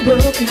from a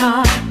broken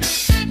heart.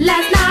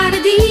 Last night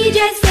a DJ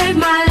saved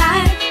my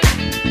life.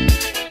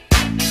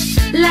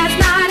 Last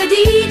night a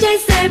DJ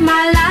saved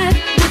my life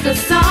with a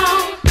song.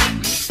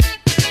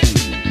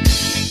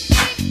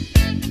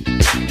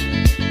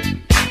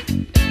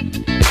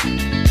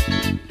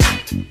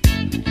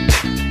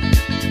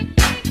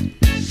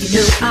 You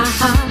know I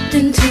hopped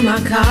into my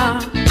car,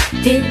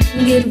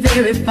 didn't get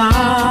very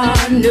far,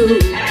 no.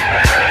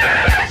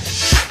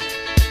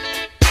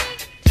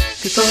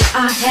 Before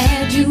I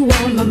had you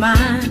on my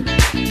mind,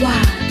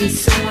 why be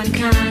so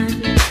unkind?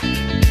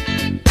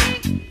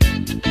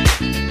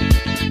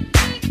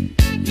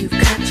 You've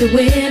got your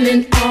women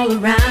all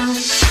around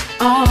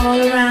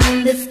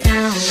this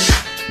town.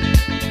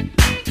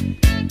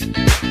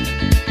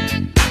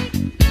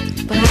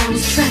 But I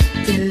was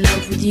trapped in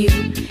love with you,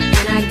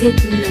 and I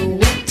didn't know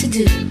what to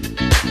do.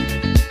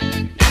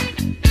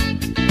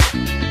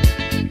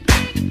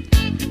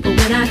 But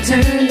when I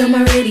turned on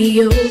my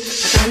radio, I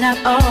found out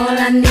all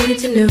I needed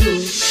to know.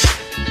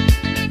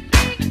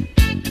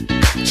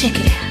 Check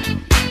it out.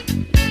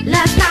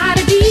 Last night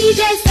a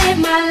DJ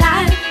saved my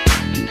life.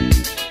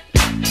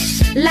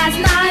 Last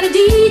night a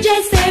DJ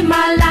saved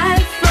my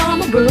life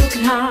from a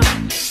broken heart.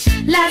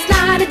 Last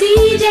night a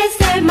DJ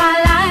saved my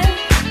life.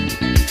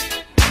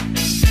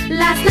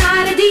 Last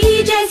night a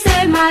DJ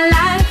saved my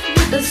life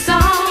with a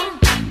song.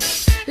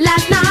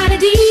 Last night a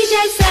DJ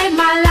saved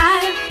my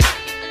life.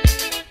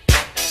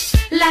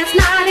 Last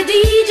night a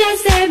DJ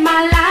saved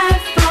my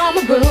life from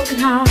a broken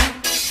heart.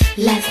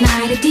 Last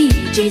night a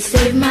DJ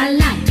saved my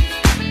life.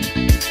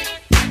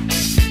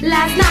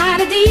 Last night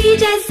a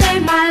DJ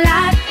saved my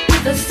life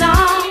with a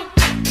song.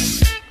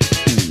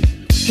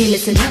 Hey,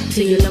 listen up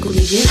to your local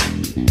DJ.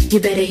 You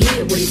better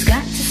hear what he's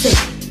got to say.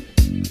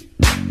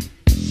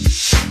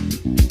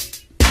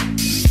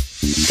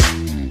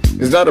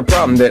 It's not a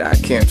problem that I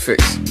can't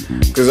fix,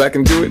 'cause I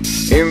can do it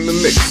in the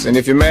mix. And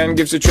if your man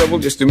gives you trouble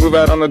just to move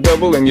out on a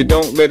double, and you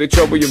don't let it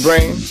trouble your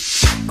brain,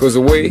 'cause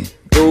away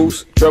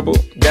goes trouble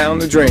down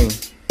the drain.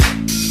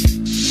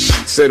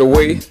 Said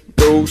away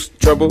goes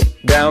trouble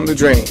down the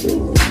drain.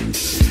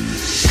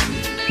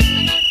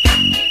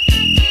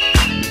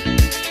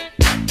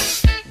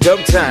 Dub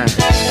time.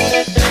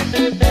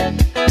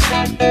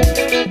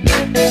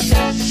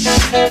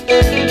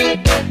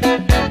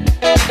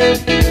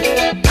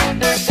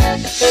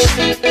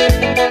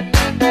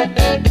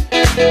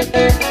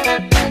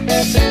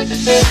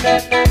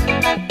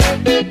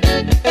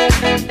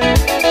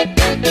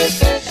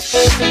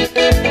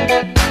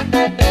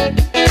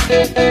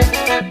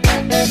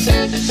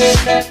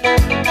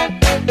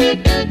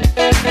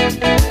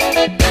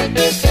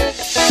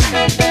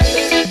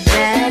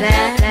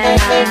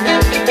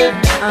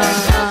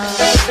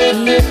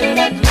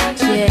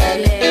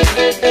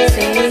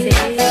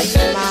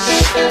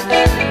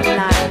 Yeah.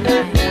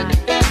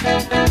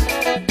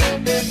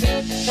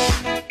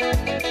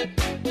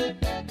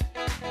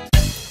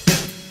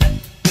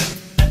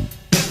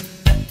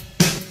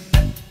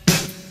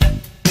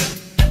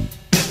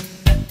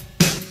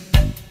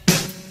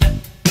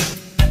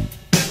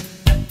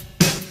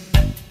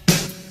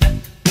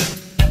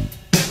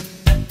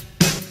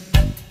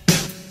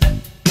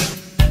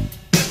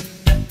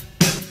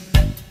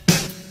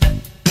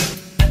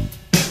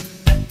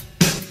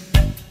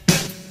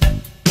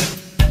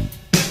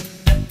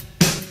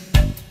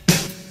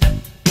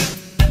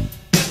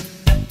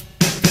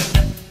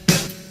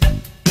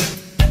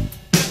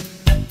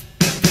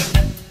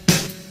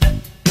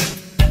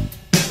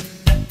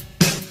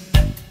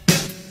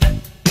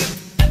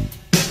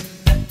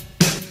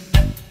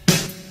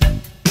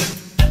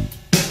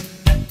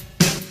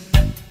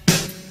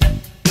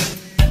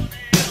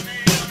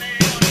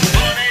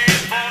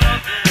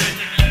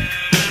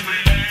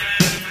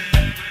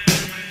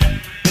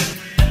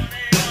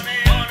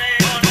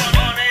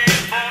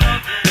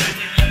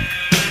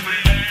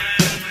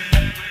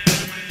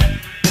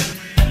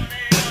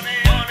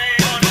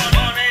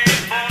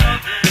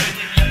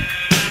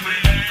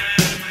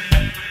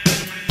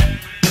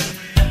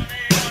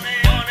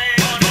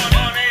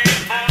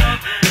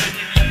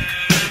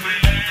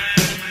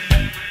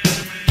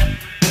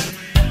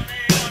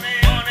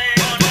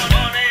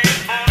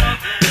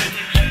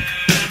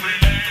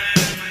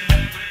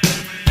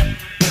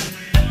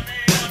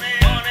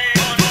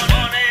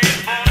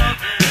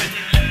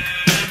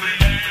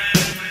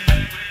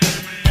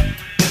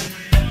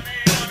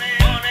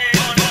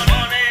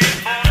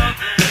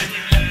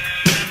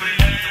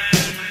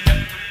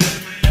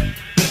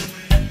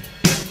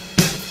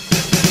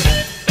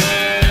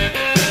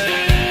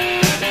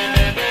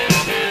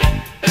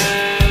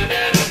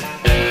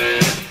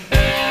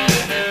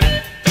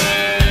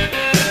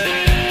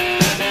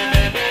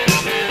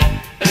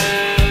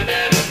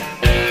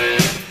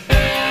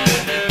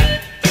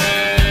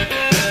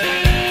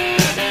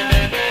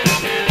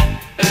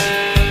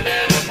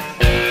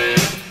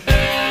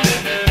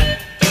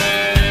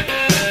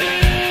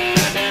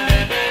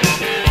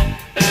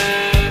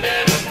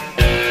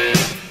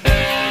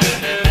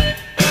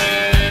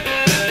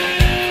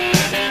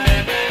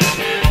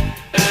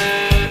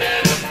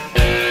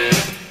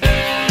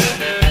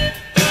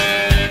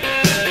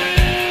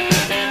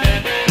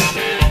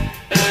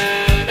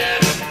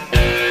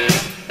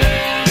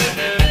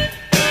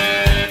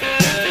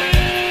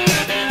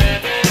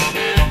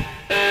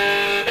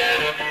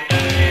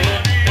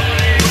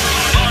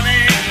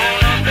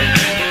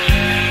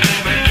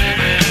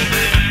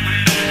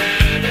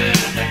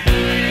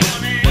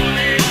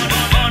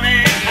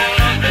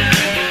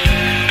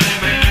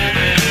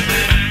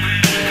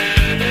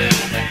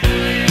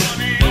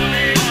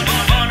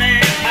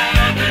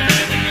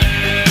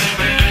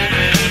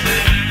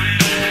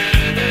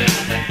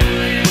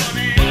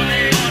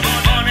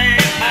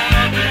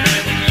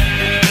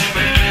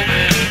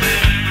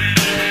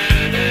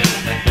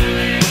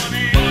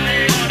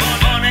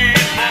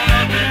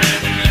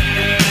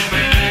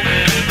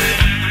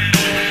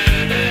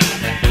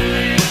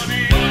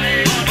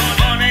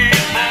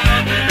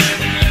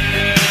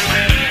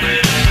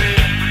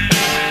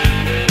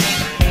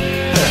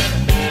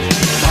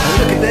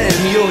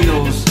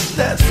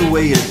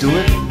 do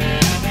it.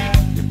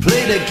 You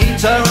play the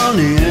guitar on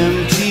the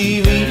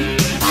MTV.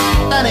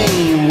 That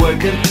ain't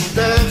working,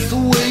 that's the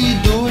way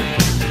you do it.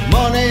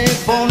 Money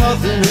for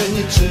nothing and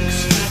your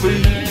chicks for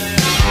free.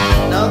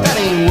 Now that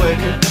ain't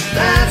working,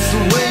 that's the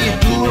way you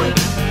do it.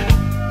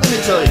 Let me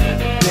tell you,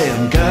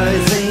 damn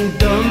guys ain't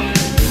dumb.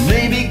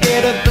 Maybe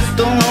get a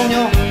blister on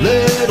your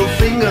little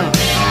finger.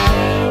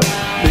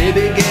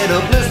 Maybe get a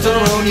blister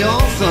on your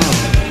thumb.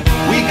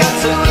 We got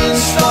to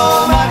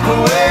install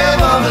microwave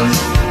ovens,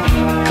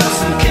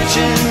 custom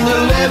kitchen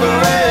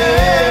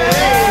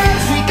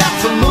deliveries. We got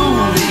to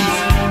move these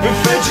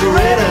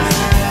refrigerators.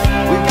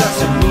 We got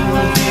to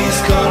move these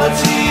color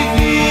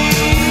TVs.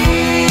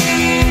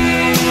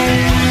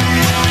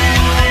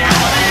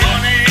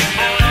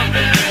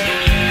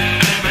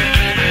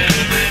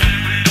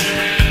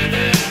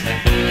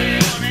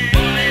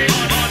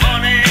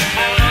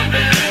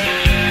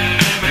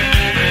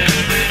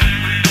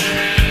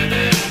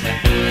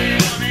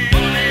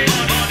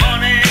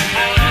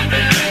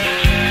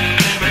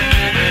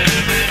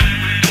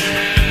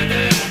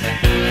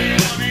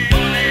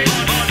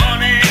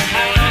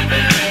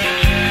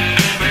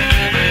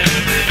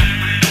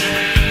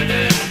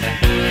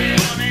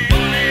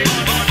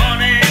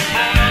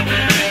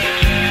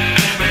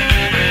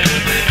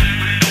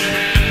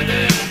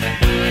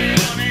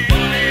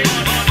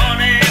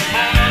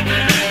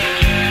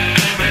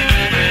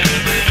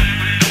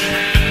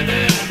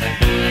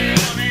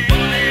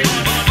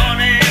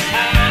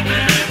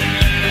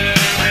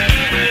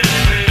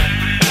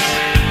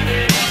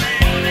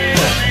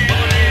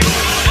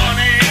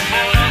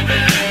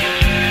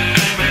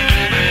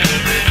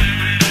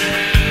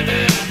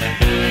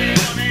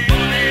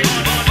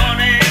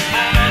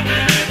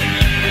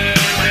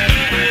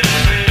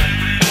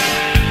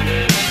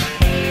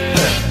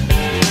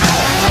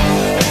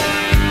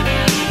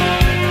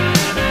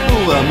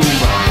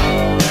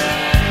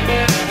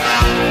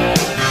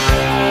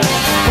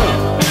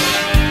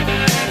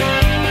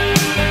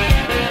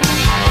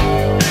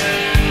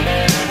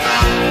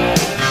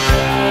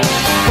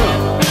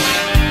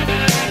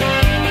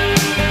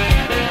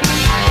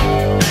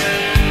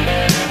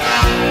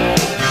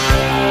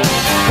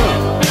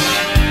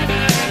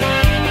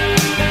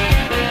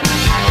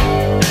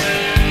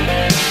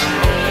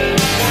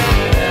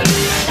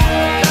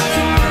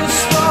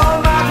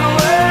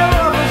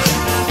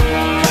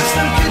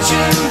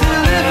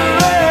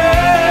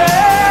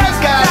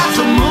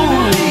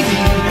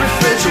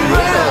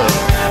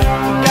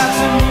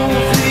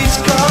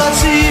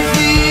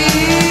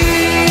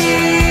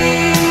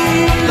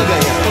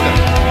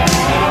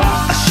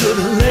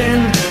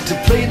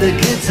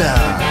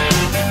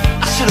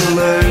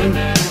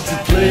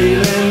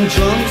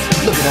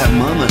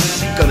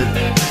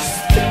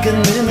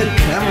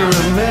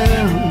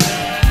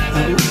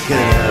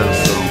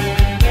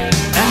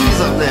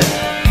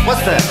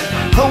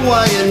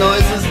 Hawaiian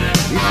noises,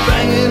 he's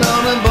banging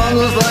on the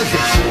bongos like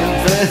a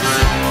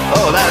chimpanzee.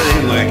 Oh, that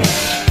ain't working.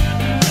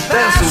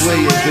 That's the way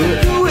you do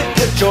it.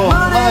 Get your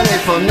money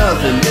for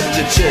nothing, get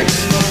your chicks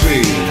for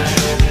free.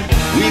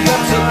 We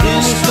got to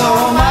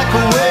install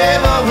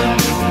microwave oven,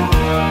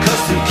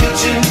 custom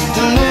kitchen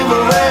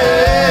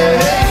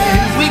deliveries.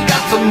 We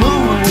got to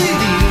move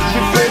these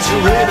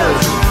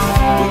refrigerators.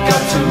 We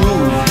got to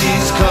move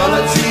these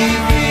color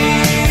TVs.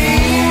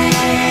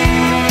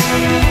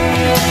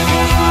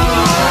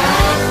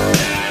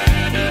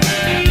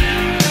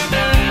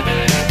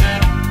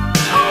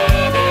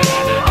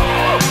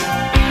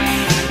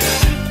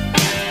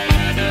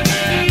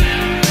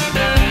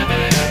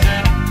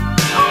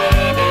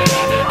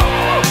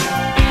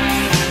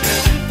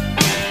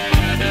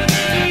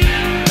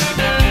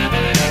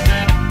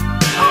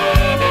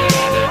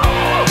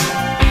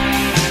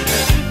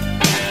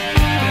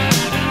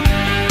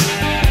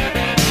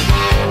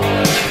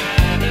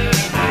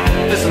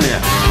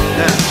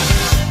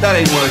 That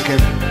ain't working,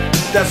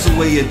 that's the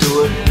way you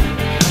do it.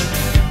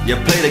 You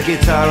play the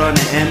guitar on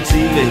the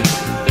MTV.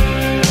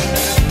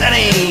 That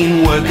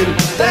ain't working,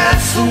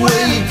 that's the way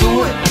you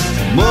do it.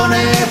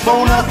 Money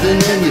for nothing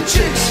and your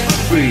chicks for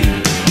free.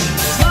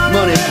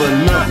 Money for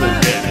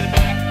nothing.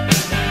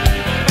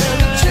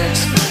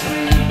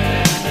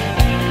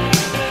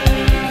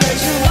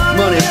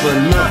 Money for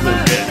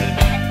nothing.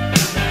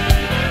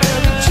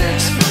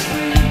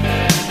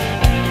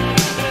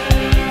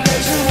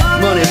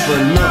 Money for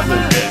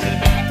nothing.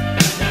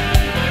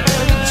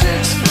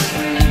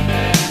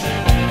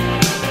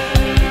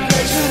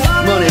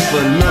 Money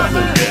for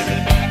nothing.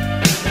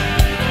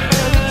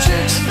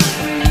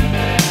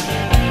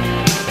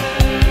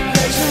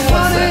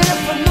 What's that?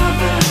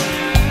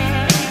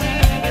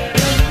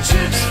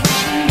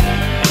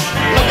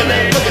 Look at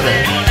that, look at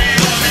that.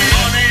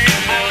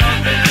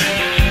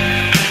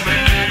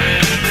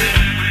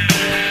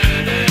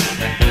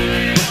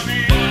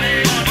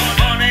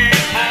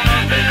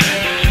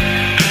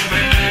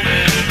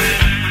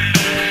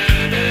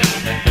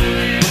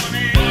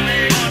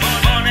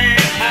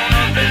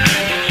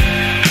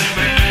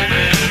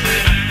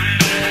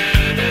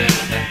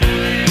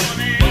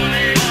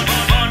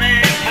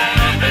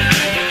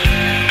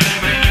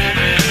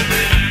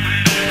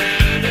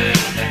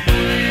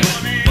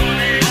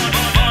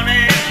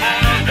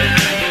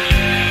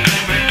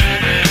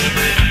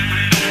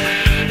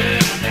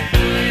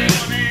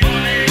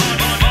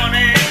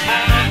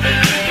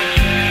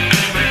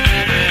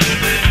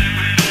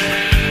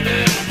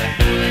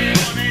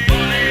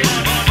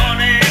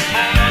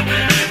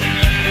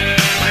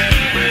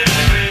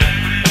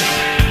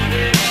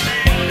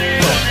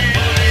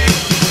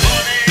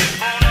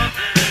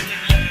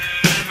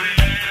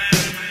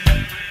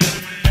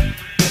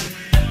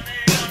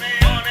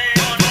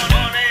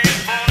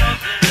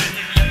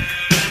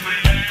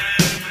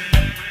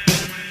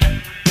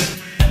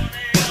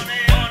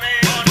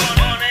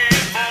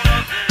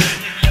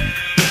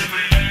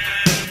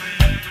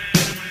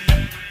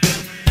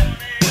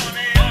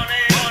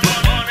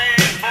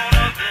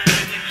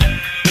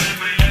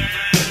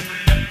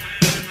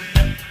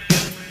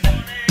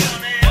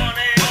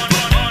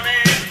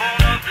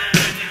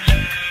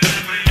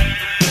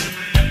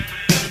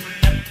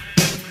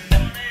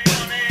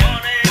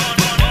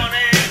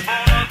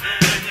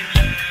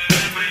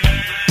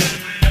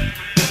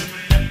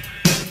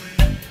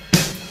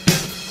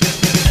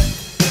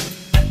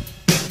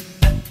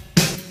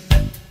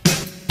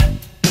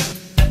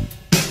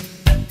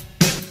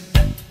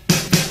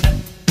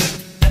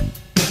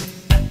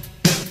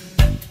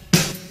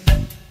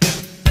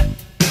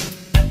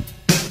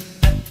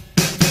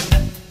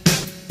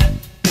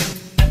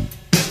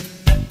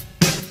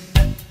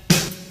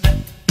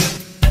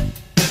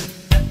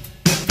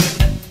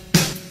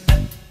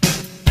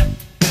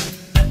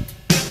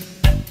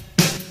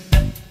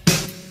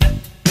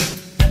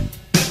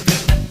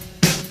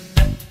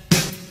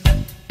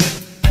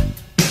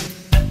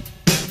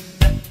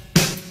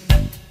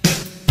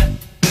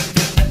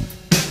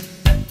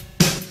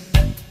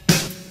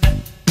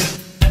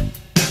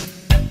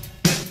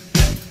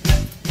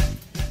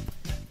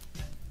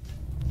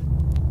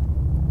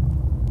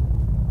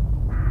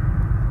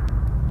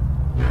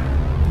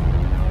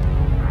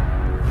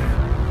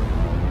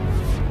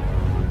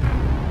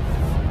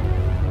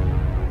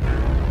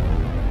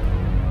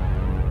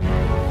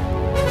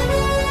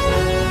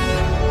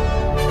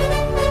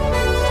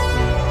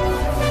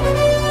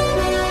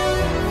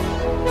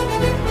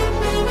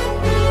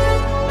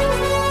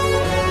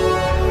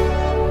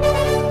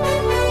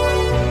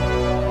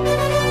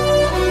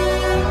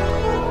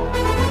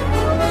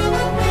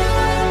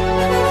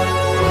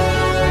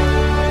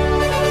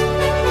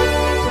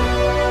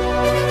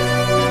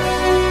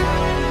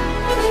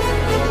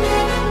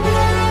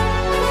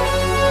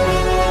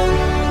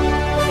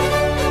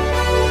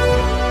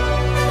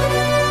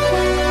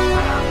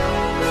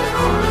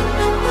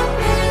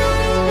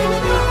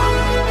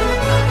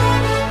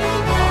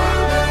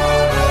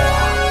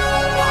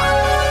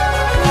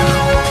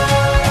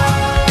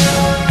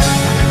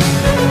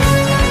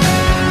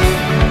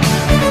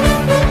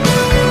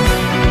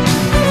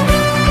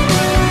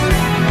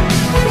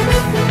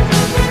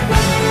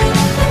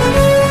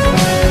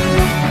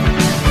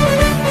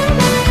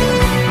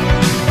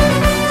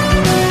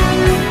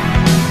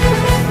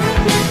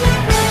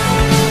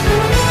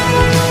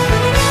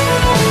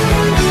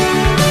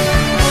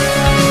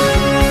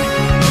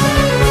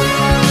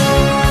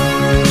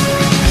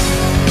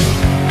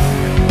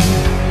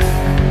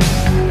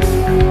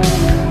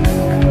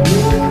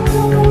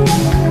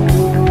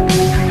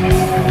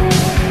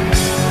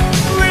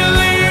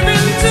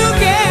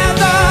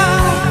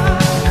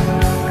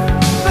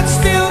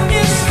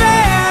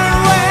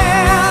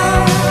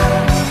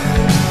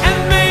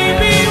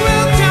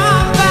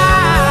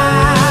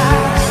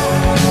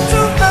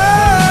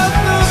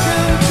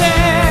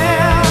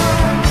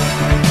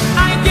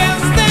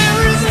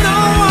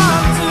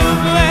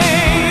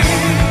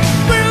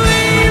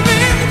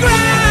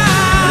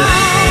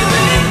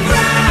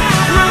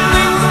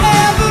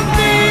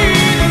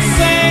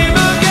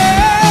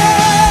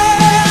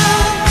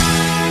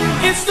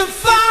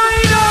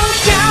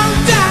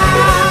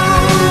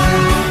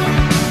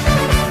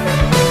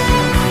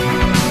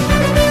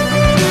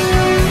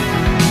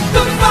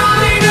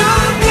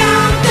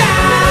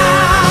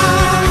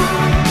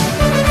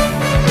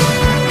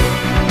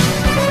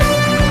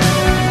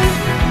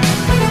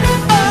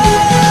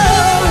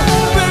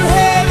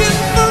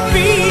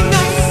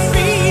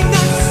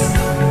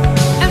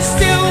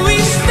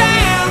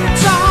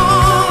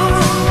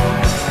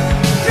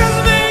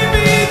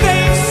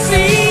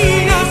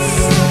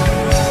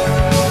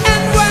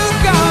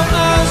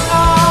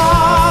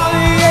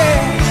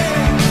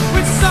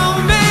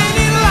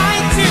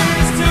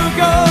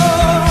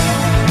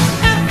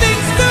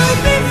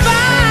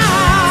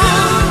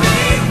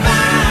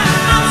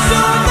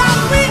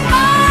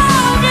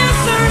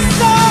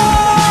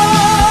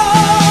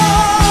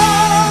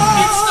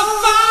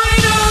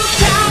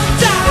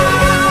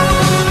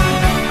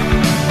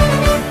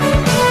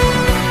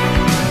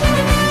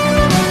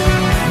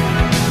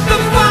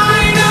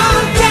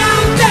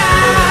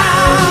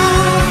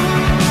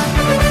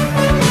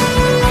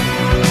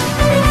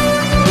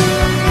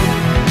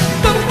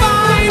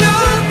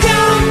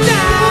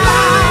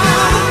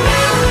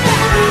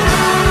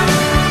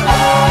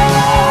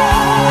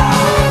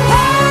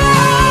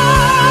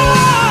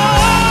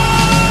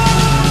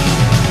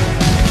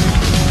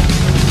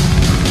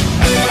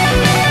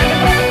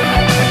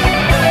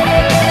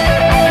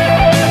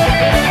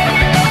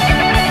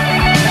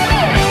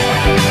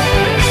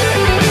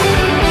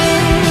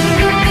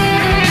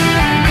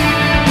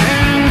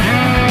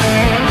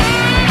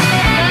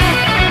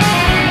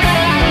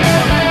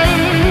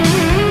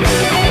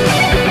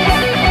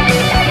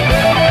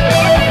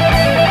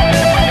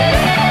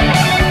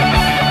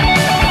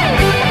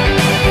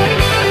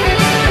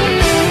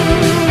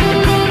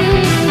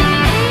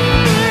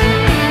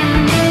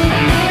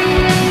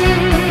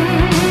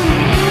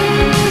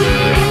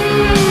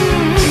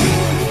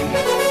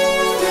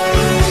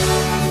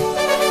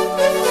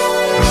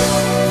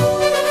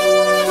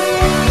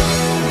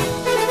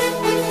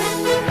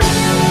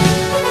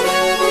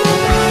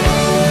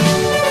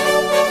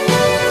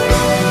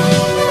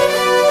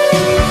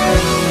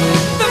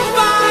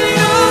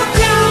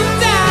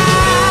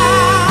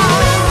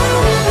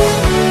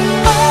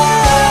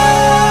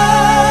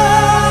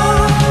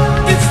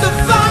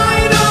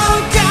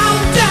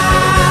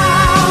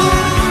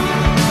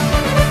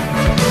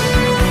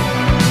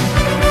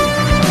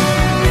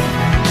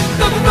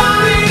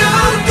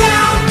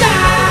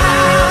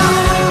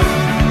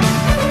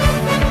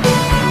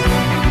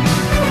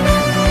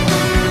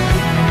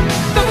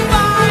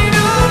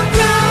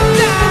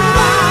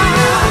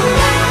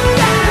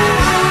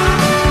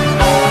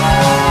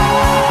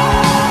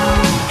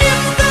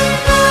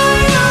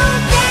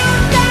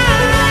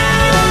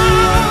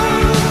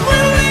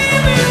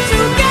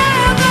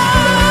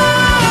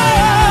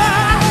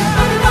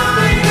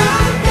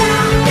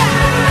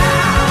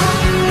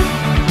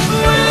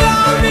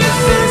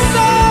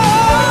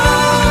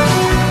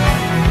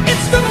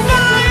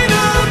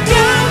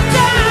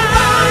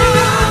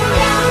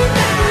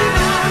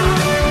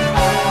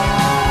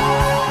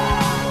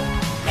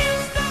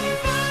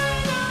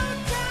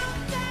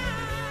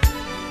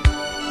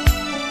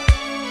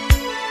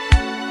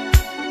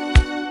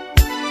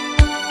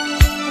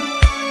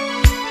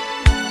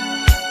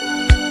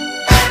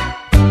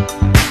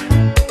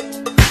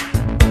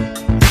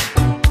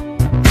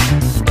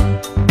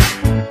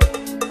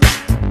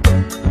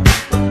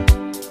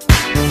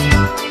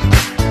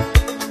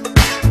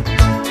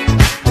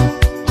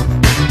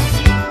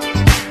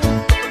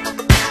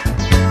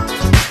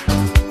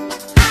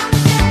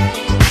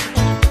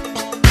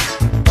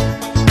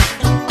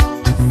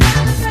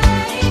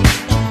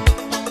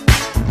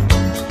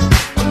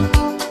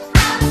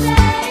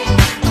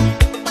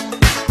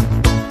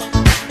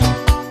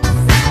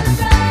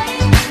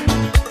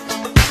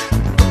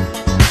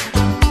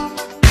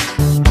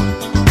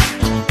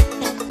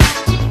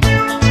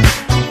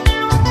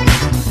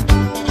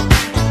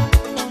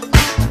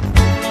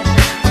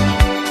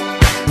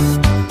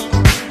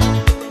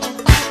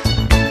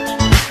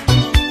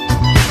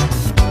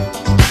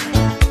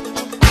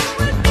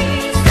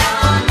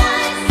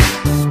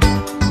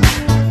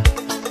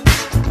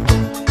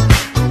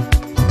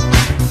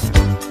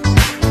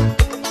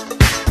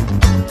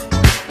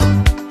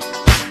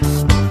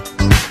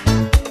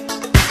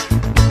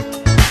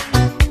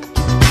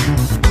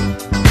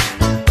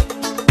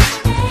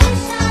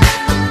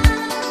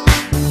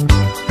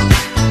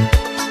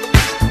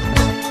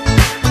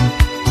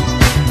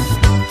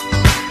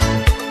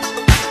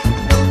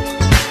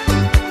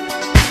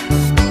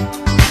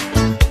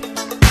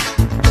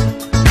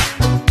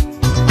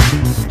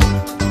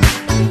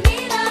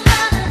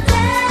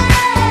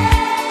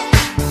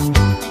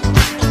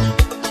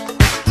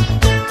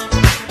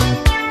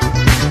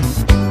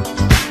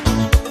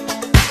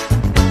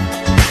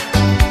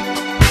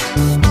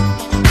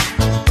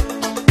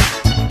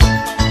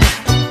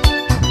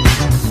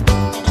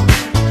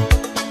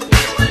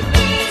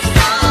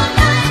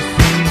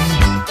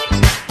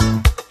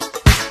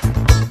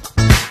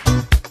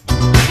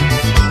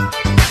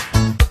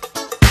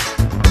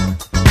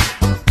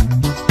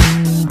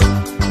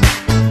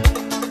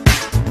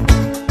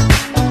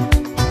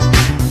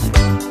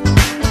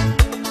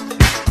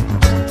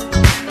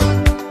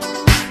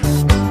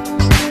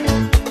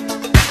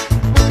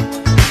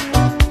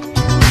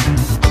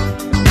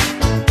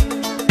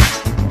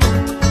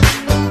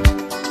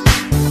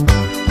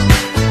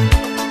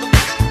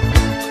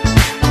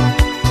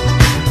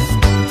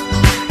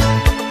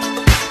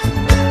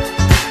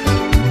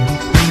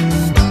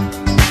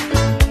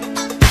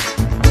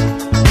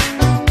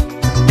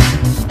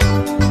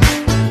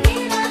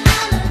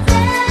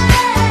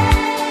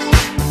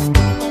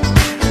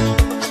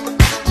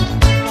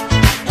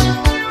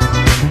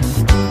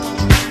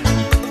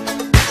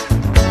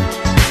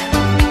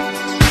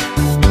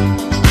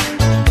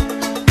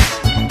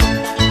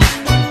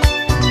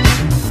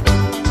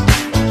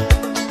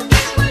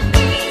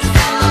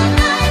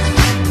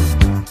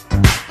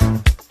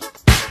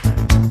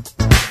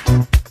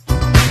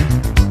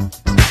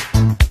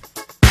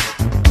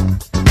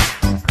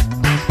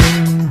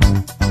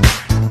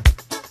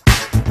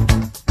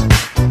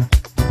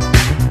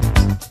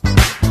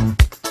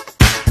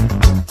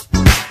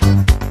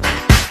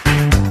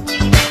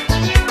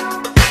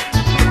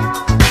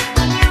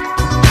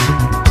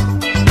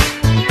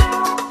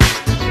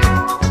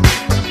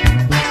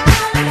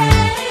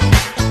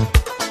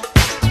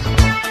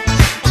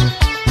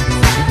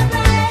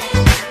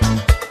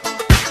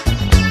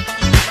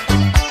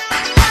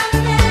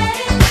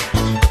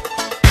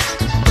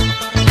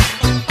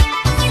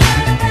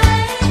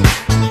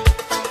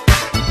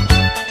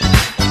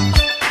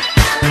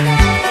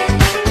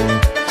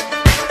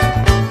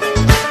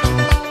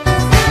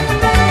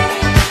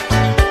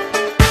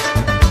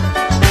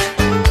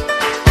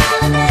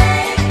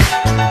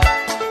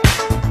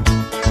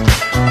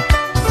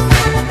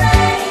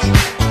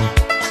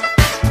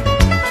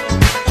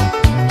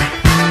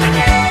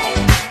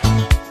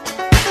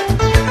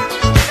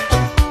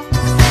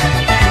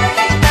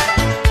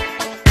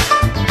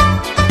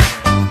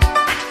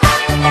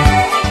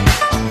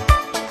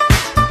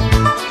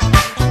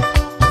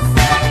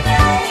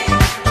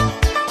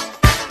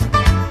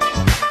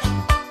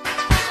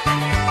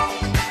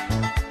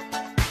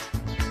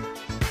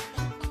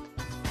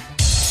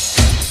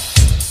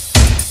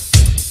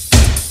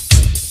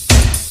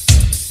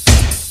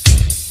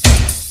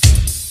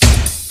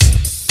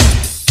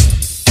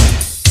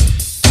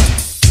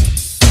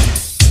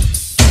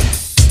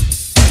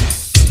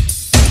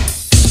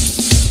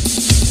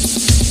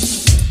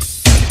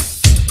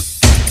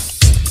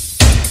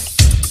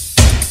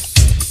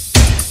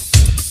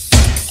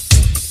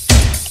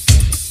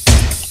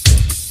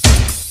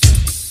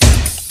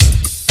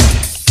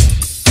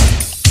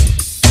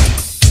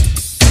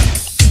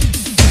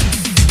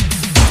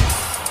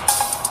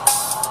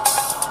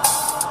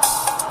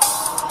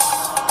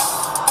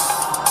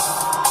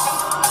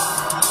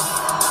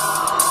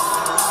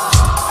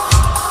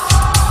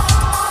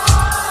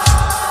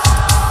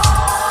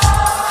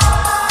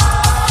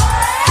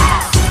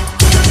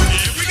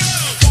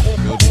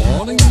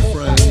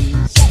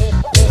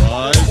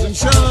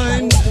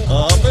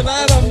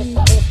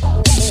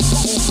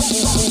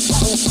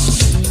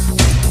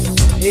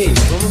 Ei,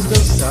 vamos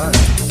dançar.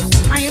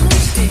 Ah, eu não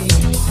sei.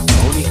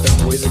 A única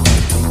coisa que eu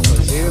tenho que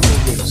fazer é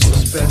mover os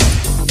seus pés.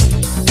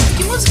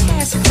 Que música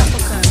é essa que tá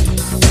tocando?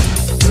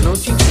 Eu não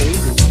te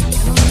entendo.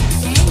 Eu não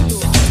entendo.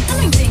 Eu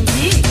não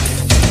entendi.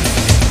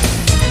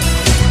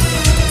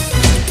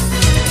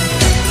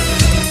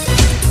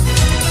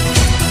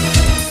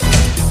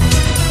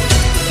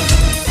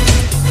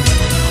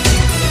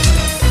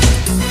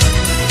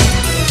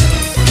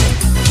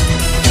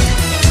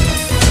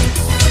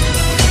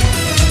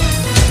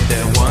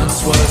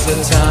 Was a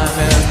time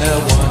and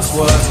there once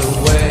was a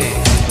way.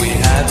 We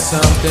had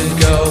something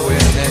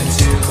going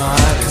into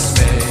my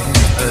dismay.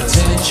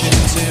 Attention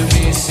to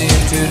me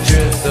seemed to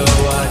drift,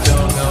 though I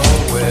don't know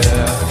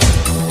where.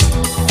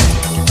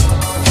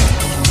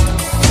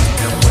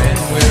 And when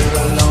we're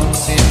alone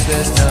seems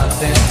there's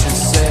nothing to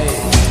say.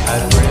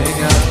 I'd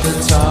bring up the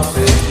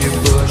topic, you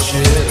push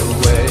it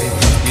away.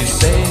 You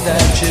say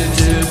that you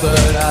do,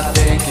 but I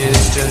think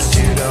it's just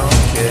you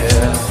don't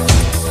care.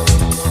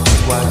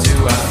 Why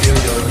do I feel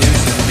you're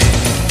using me?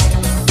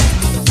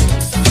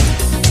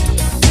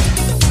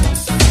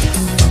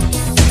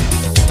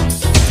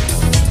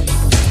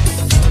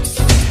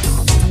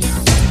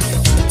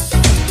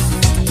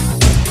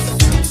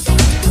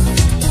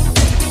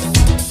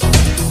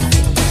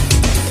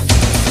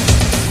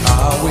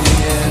 Are we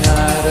an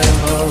item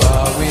or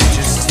are we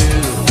just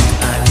two?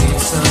 I need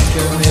some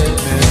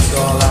commitments,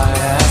 all I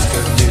ask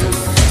of you.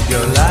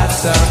 Your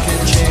lifestyle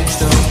can change,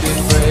 don't be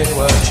afraid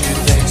what you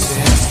think's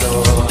in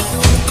store.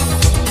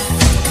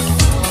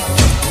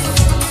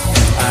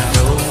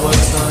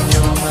 What's on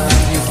your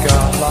mind? You've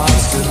got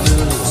lots to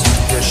lose.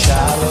 Your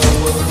shallow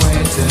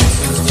acquaintance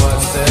is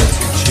what's there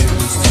to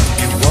choose.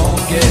 You won't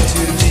get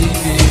too deep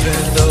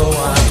even though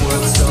I'm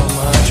worth so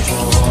much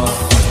more.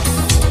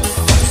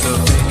 So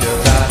think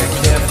about it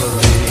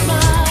carefully.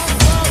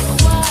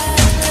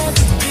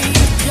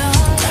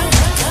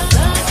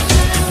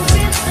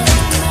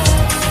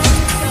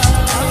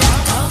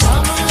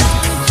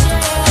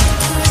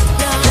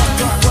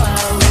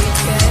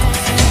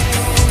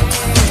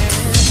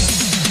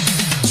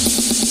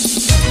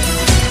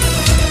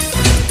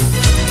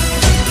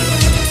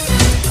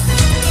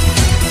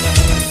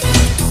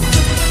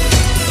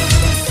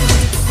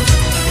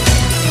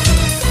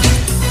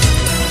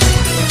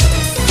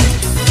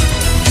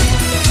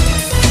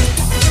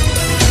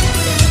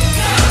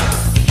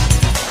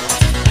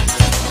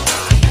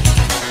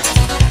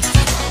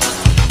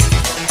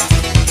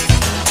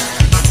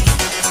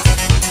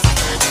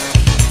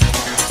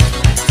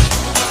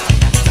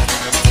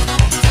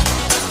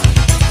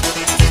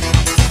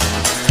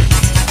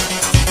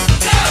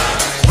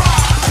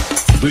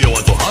 Do you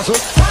want to hustle?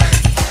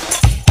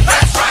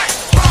 That's right.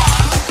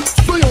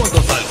 Do you want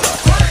to salsa?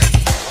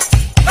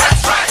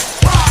 That's right.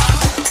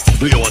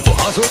 Do you want to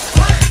hustle?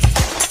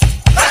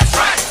 That's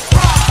right.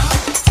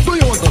 Do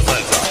you want to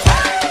salsa?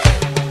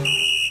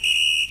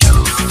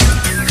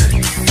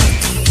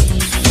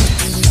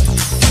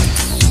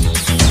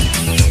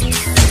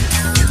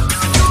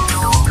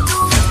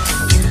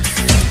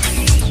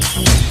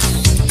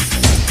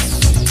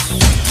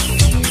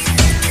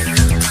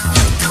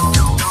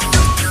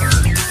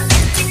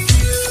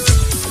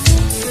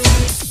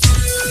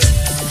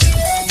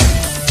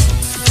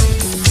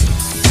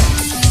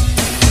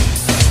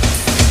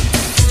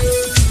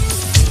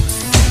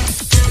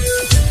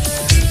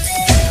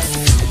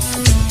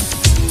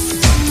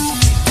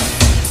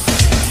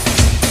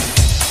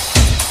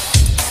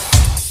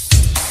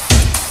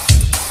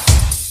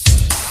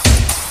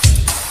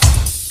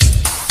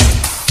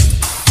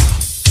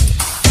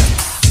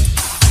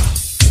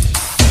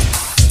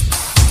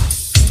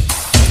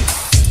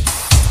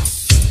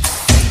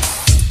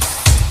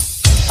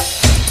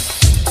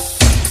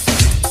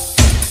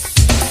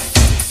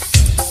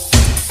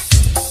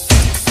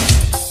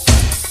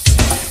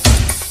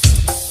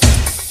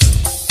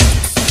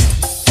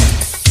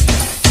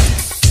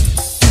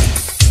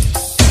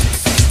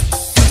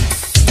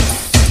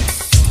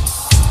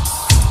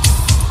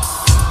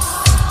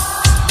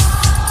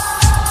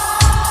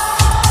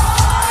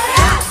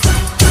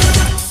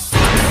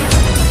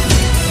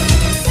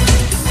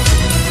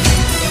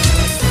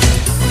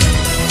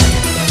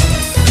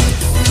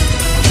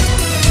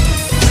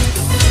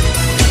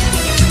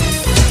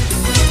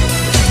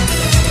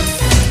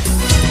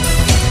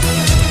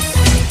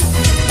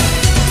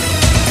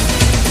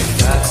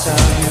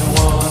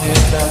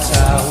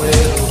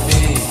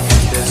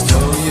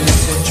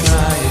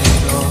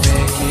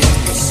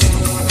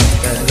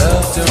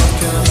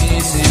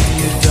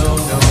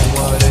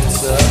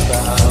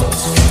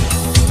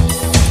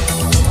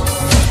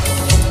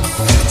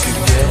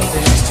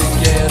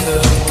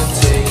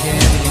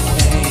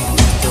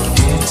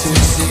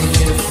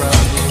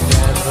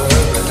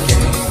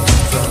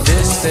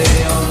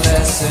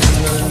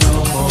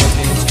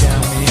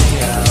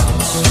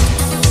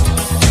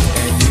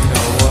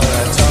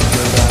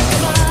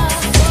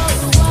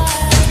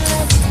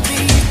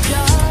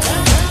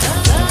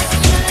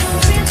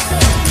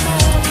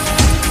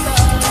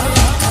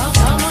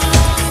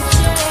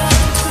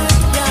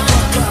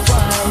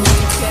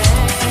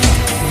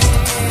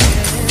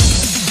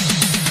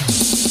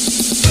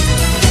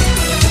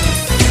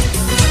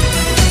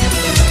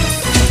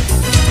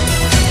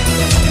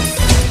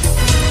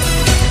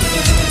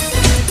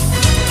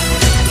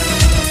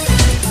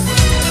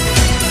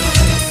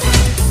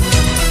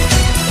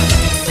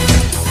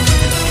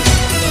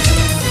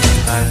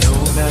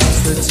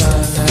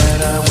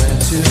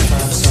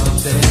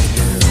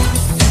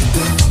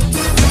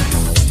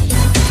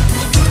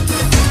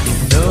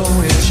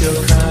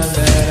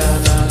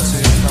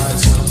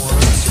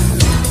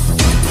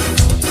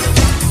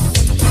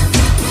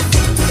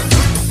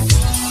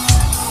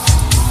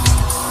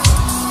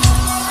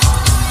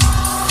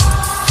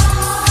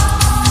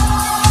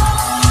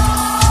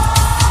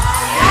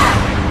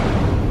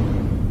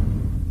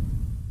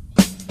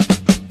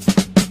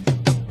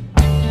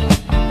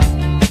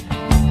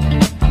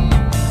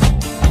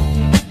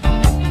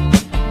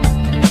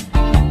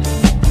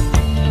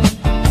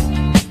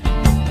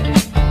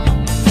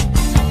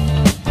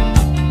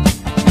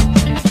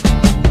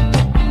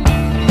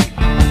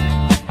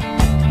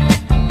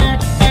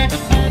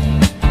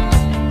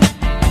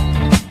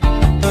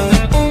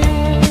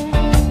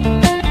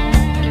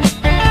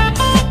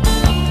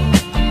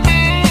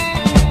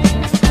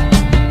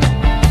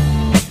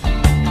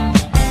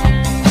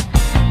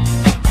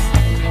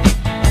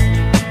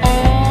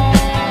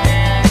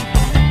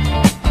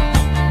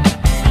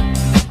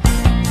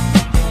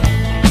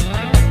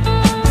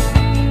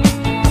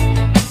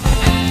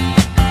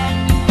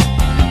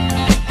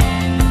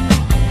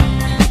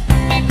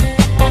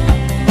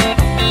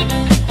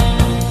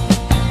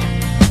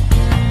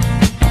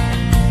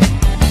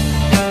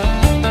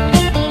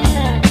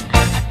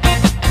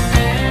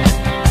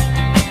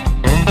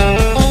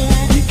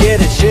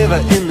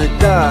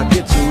 dark,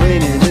 it's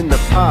raining in the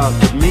park,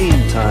 but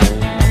meantime,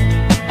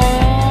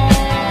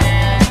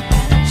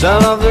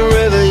 sound of the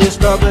river, you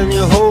stop and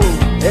you hold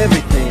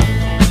everything.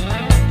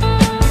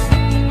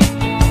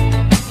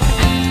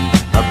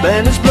 A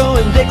band is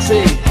blowing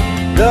Dixie,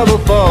 double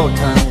fall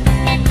time.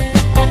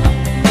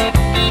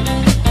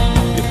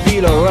 You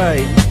feel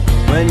alright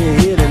when you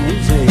hear the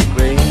music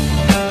ring.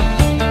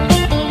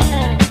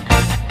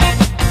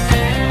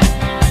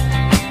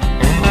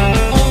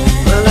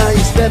 Well, now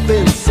you step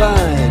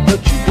inside,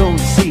 but you don't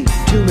see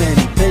too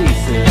many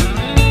faces.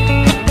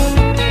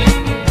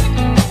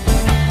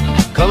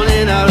 Coming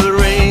in out of the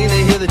rain,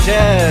 they hear the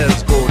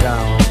jazz go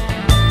down.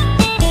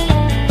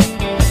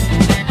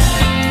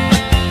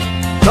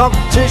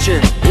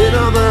 Competition in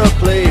another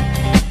plate,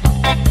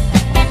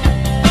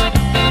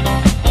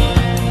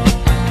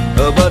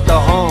 but the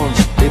horns,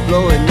 they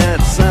blowing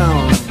that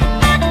sound.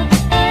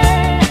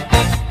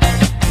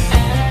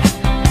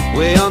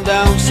 Way on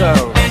down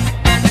south,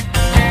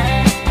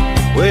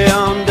 way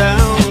on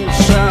down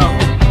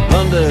south,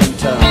 London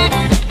town.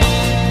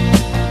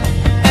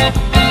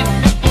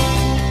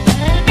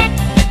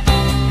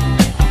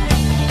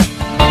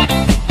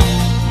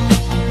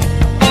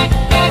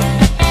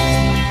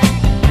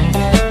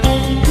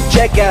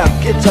 Check out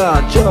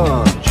Guitar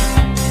George,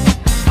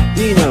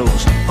 he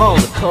knows all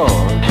the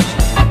chords.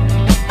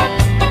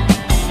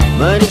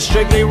 But it's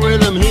strictly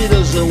rhythm, he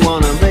doesn't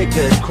want to make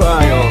it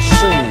cry or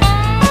sing.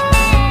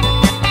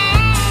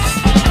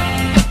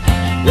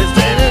 If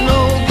an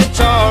old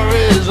guitar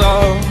is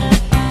all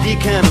he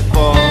can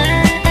afford,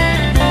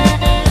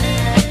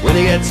 when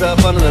he gets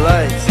up under the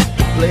lights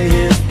to play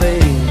his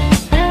thing.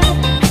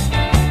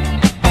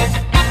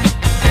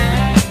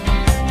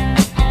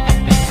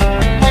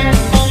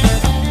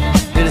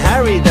 And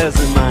Harry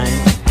doesn't mind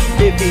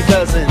if he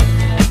doesn't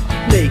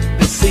make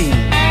the scene.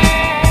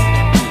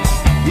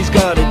 He's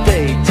got a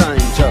daytime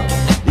job,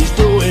 he's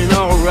doing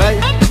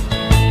alright.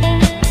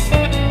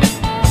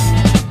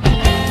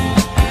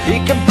 He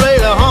can play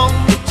the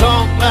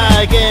honky-tonk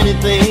like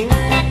anything,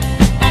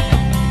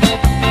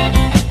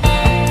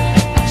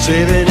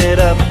 saving it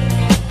up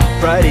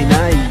Friday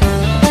night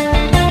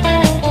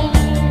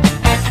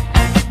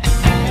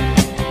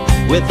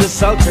with the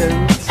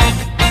Sultans,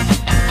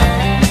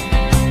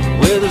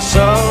 with the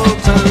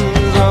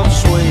Sultans of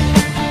Swing.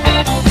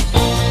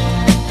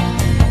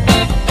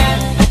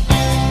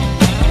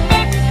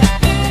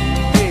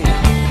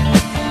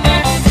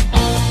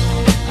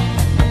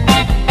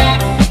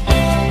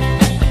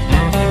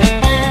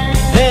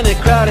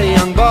 Crowd of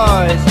young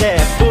boys,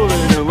 they're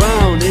fooling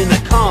around in the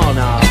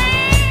corner,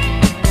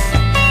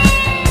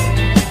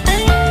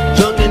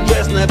 drunk and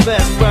dressed in their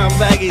best brown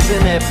baggies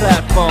in their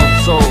platform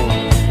soles.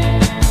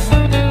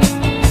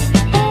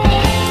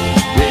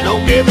 They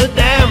don't give a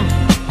damn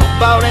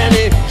about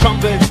any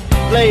trumpet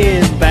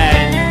playing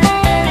band.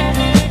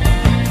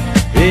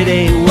 It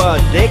ain't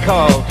what they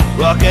call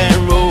rock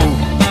and roll.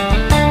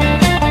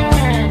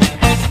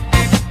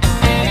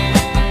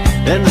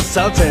 And the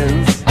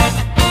Sultans,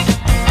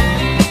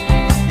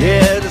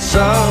 yeah, the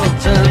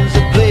Sultans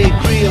that play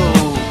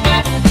Creole.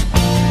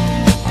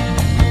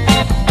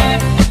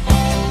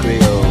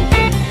 Creole.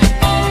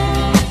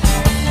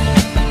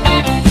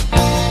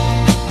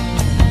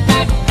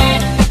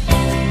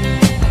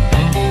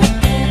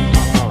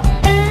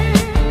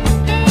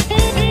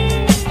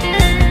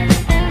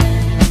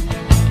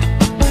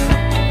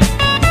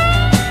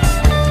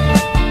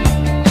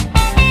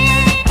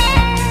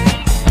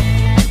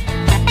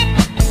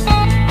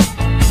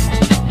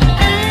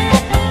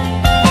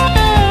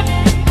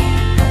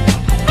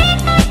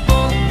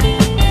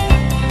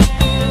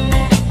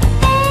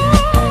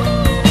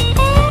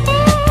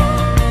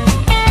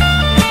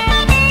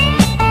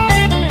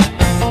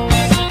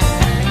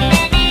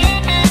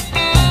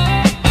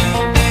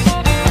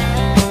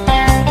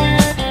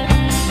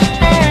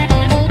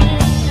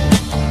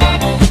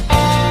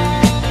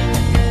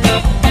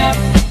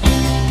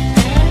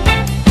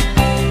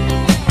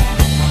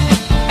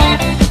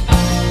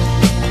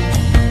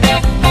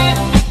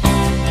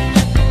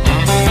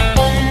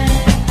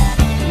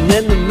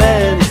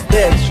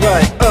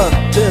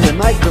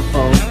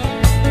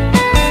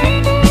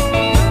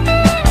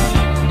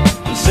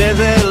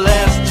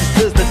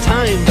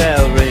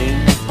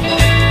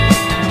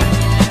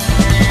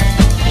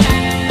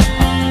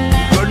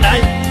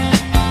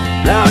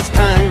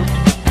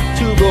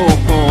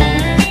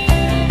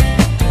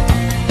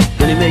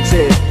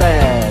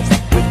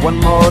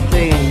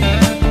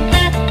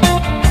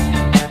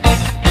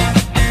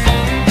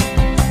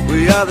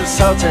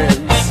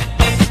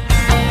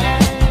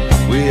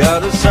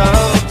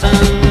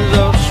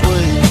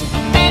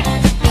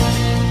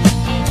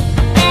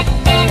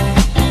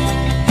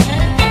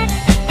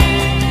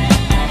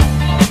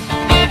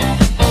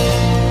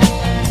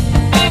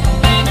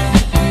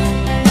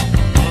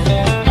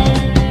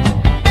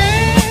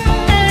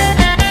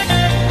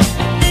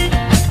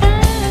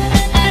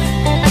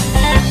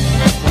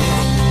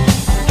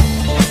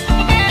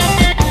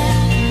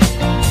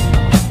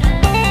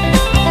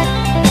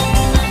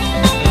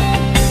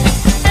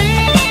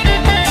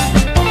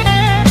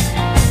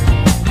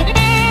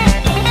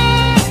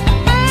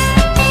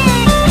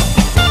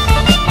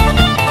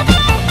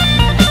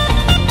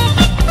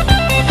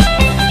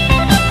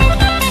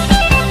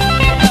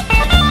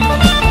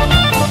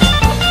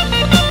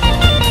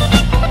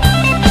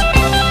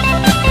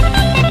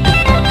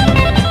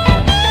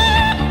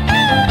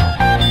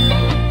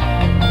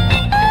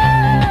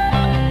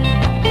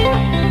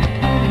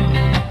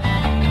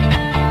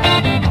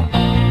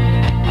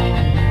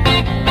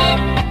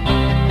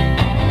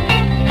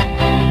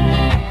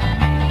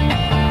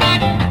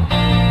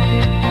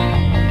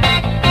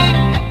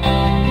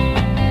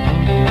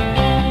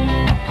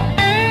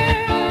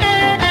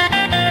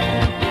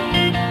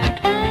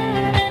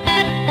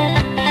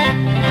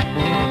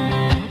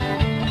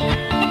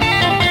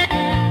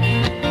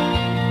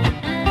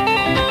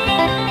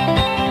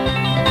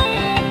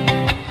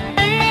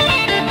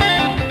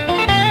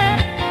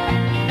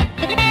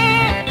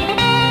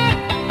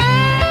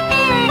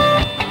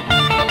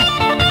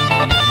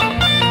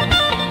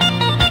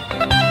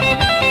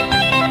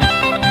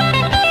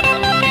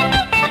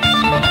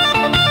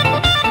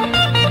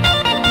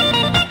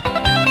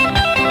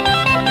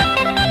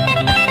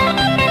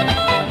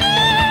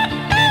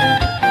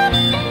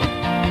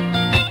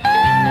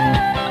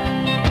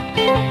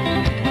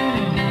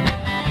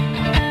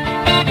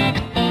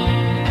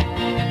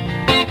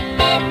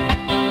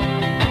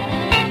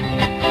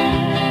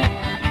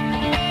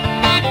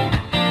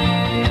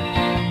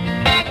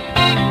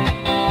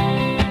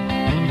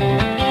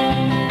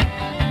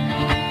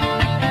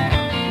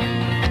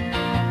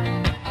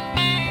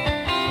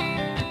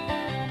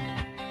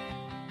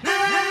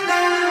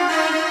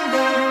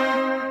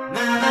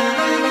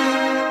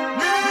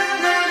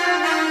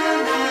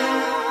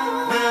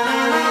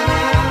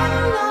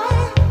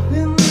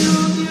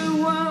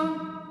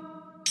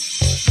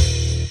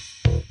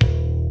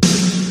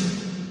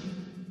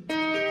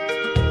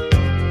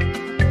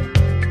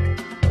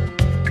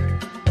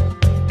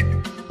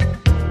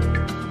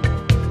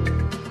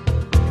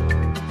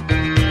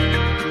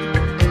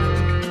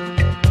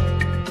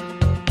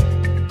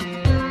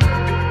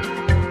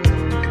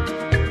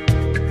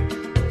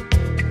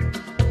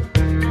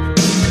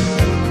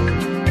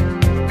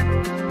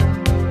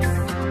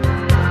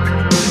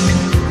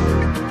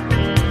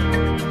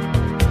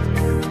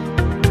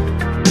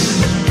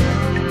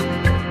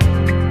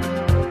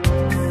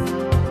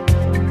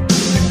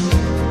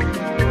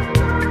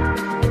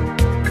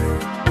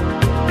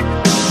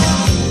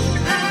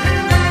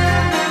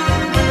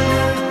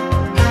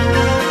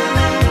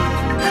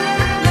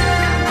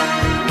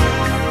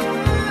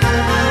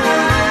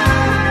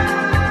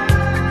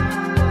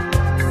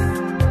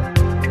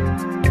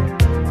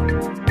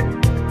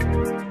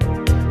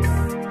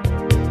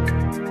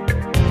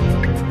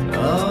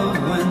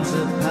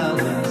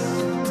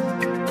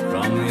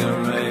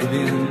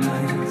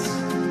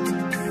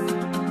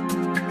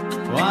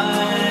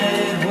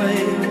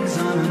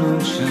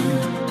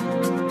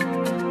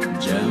 ocean,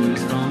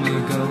 gems from a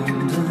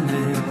golden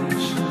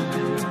age.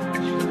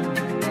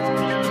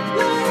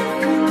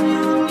 Life in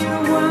your new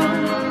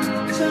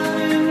world,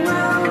 turning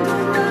round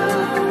and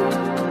round,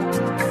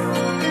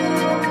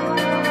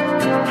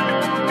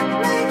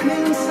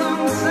 making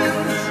some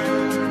sense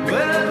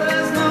where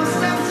there's no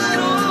sense at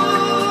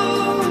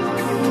all.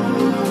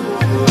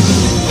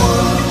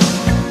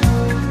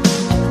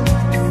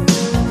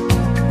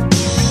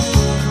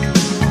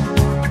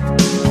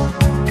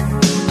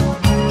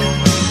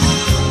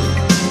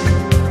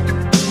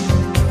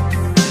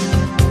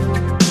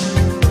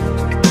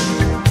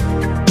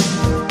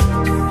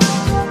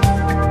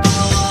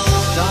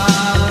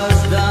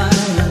 Stars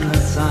die in the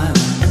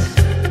silence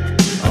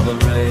of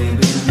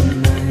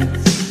Arabian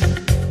nights.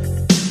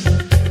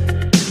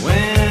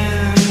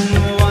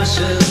 Wind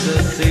washes the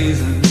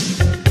seasons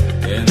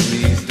in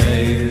these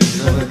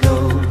days of a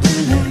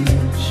golden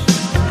age.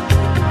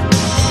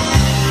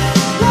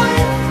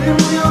 Life in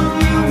your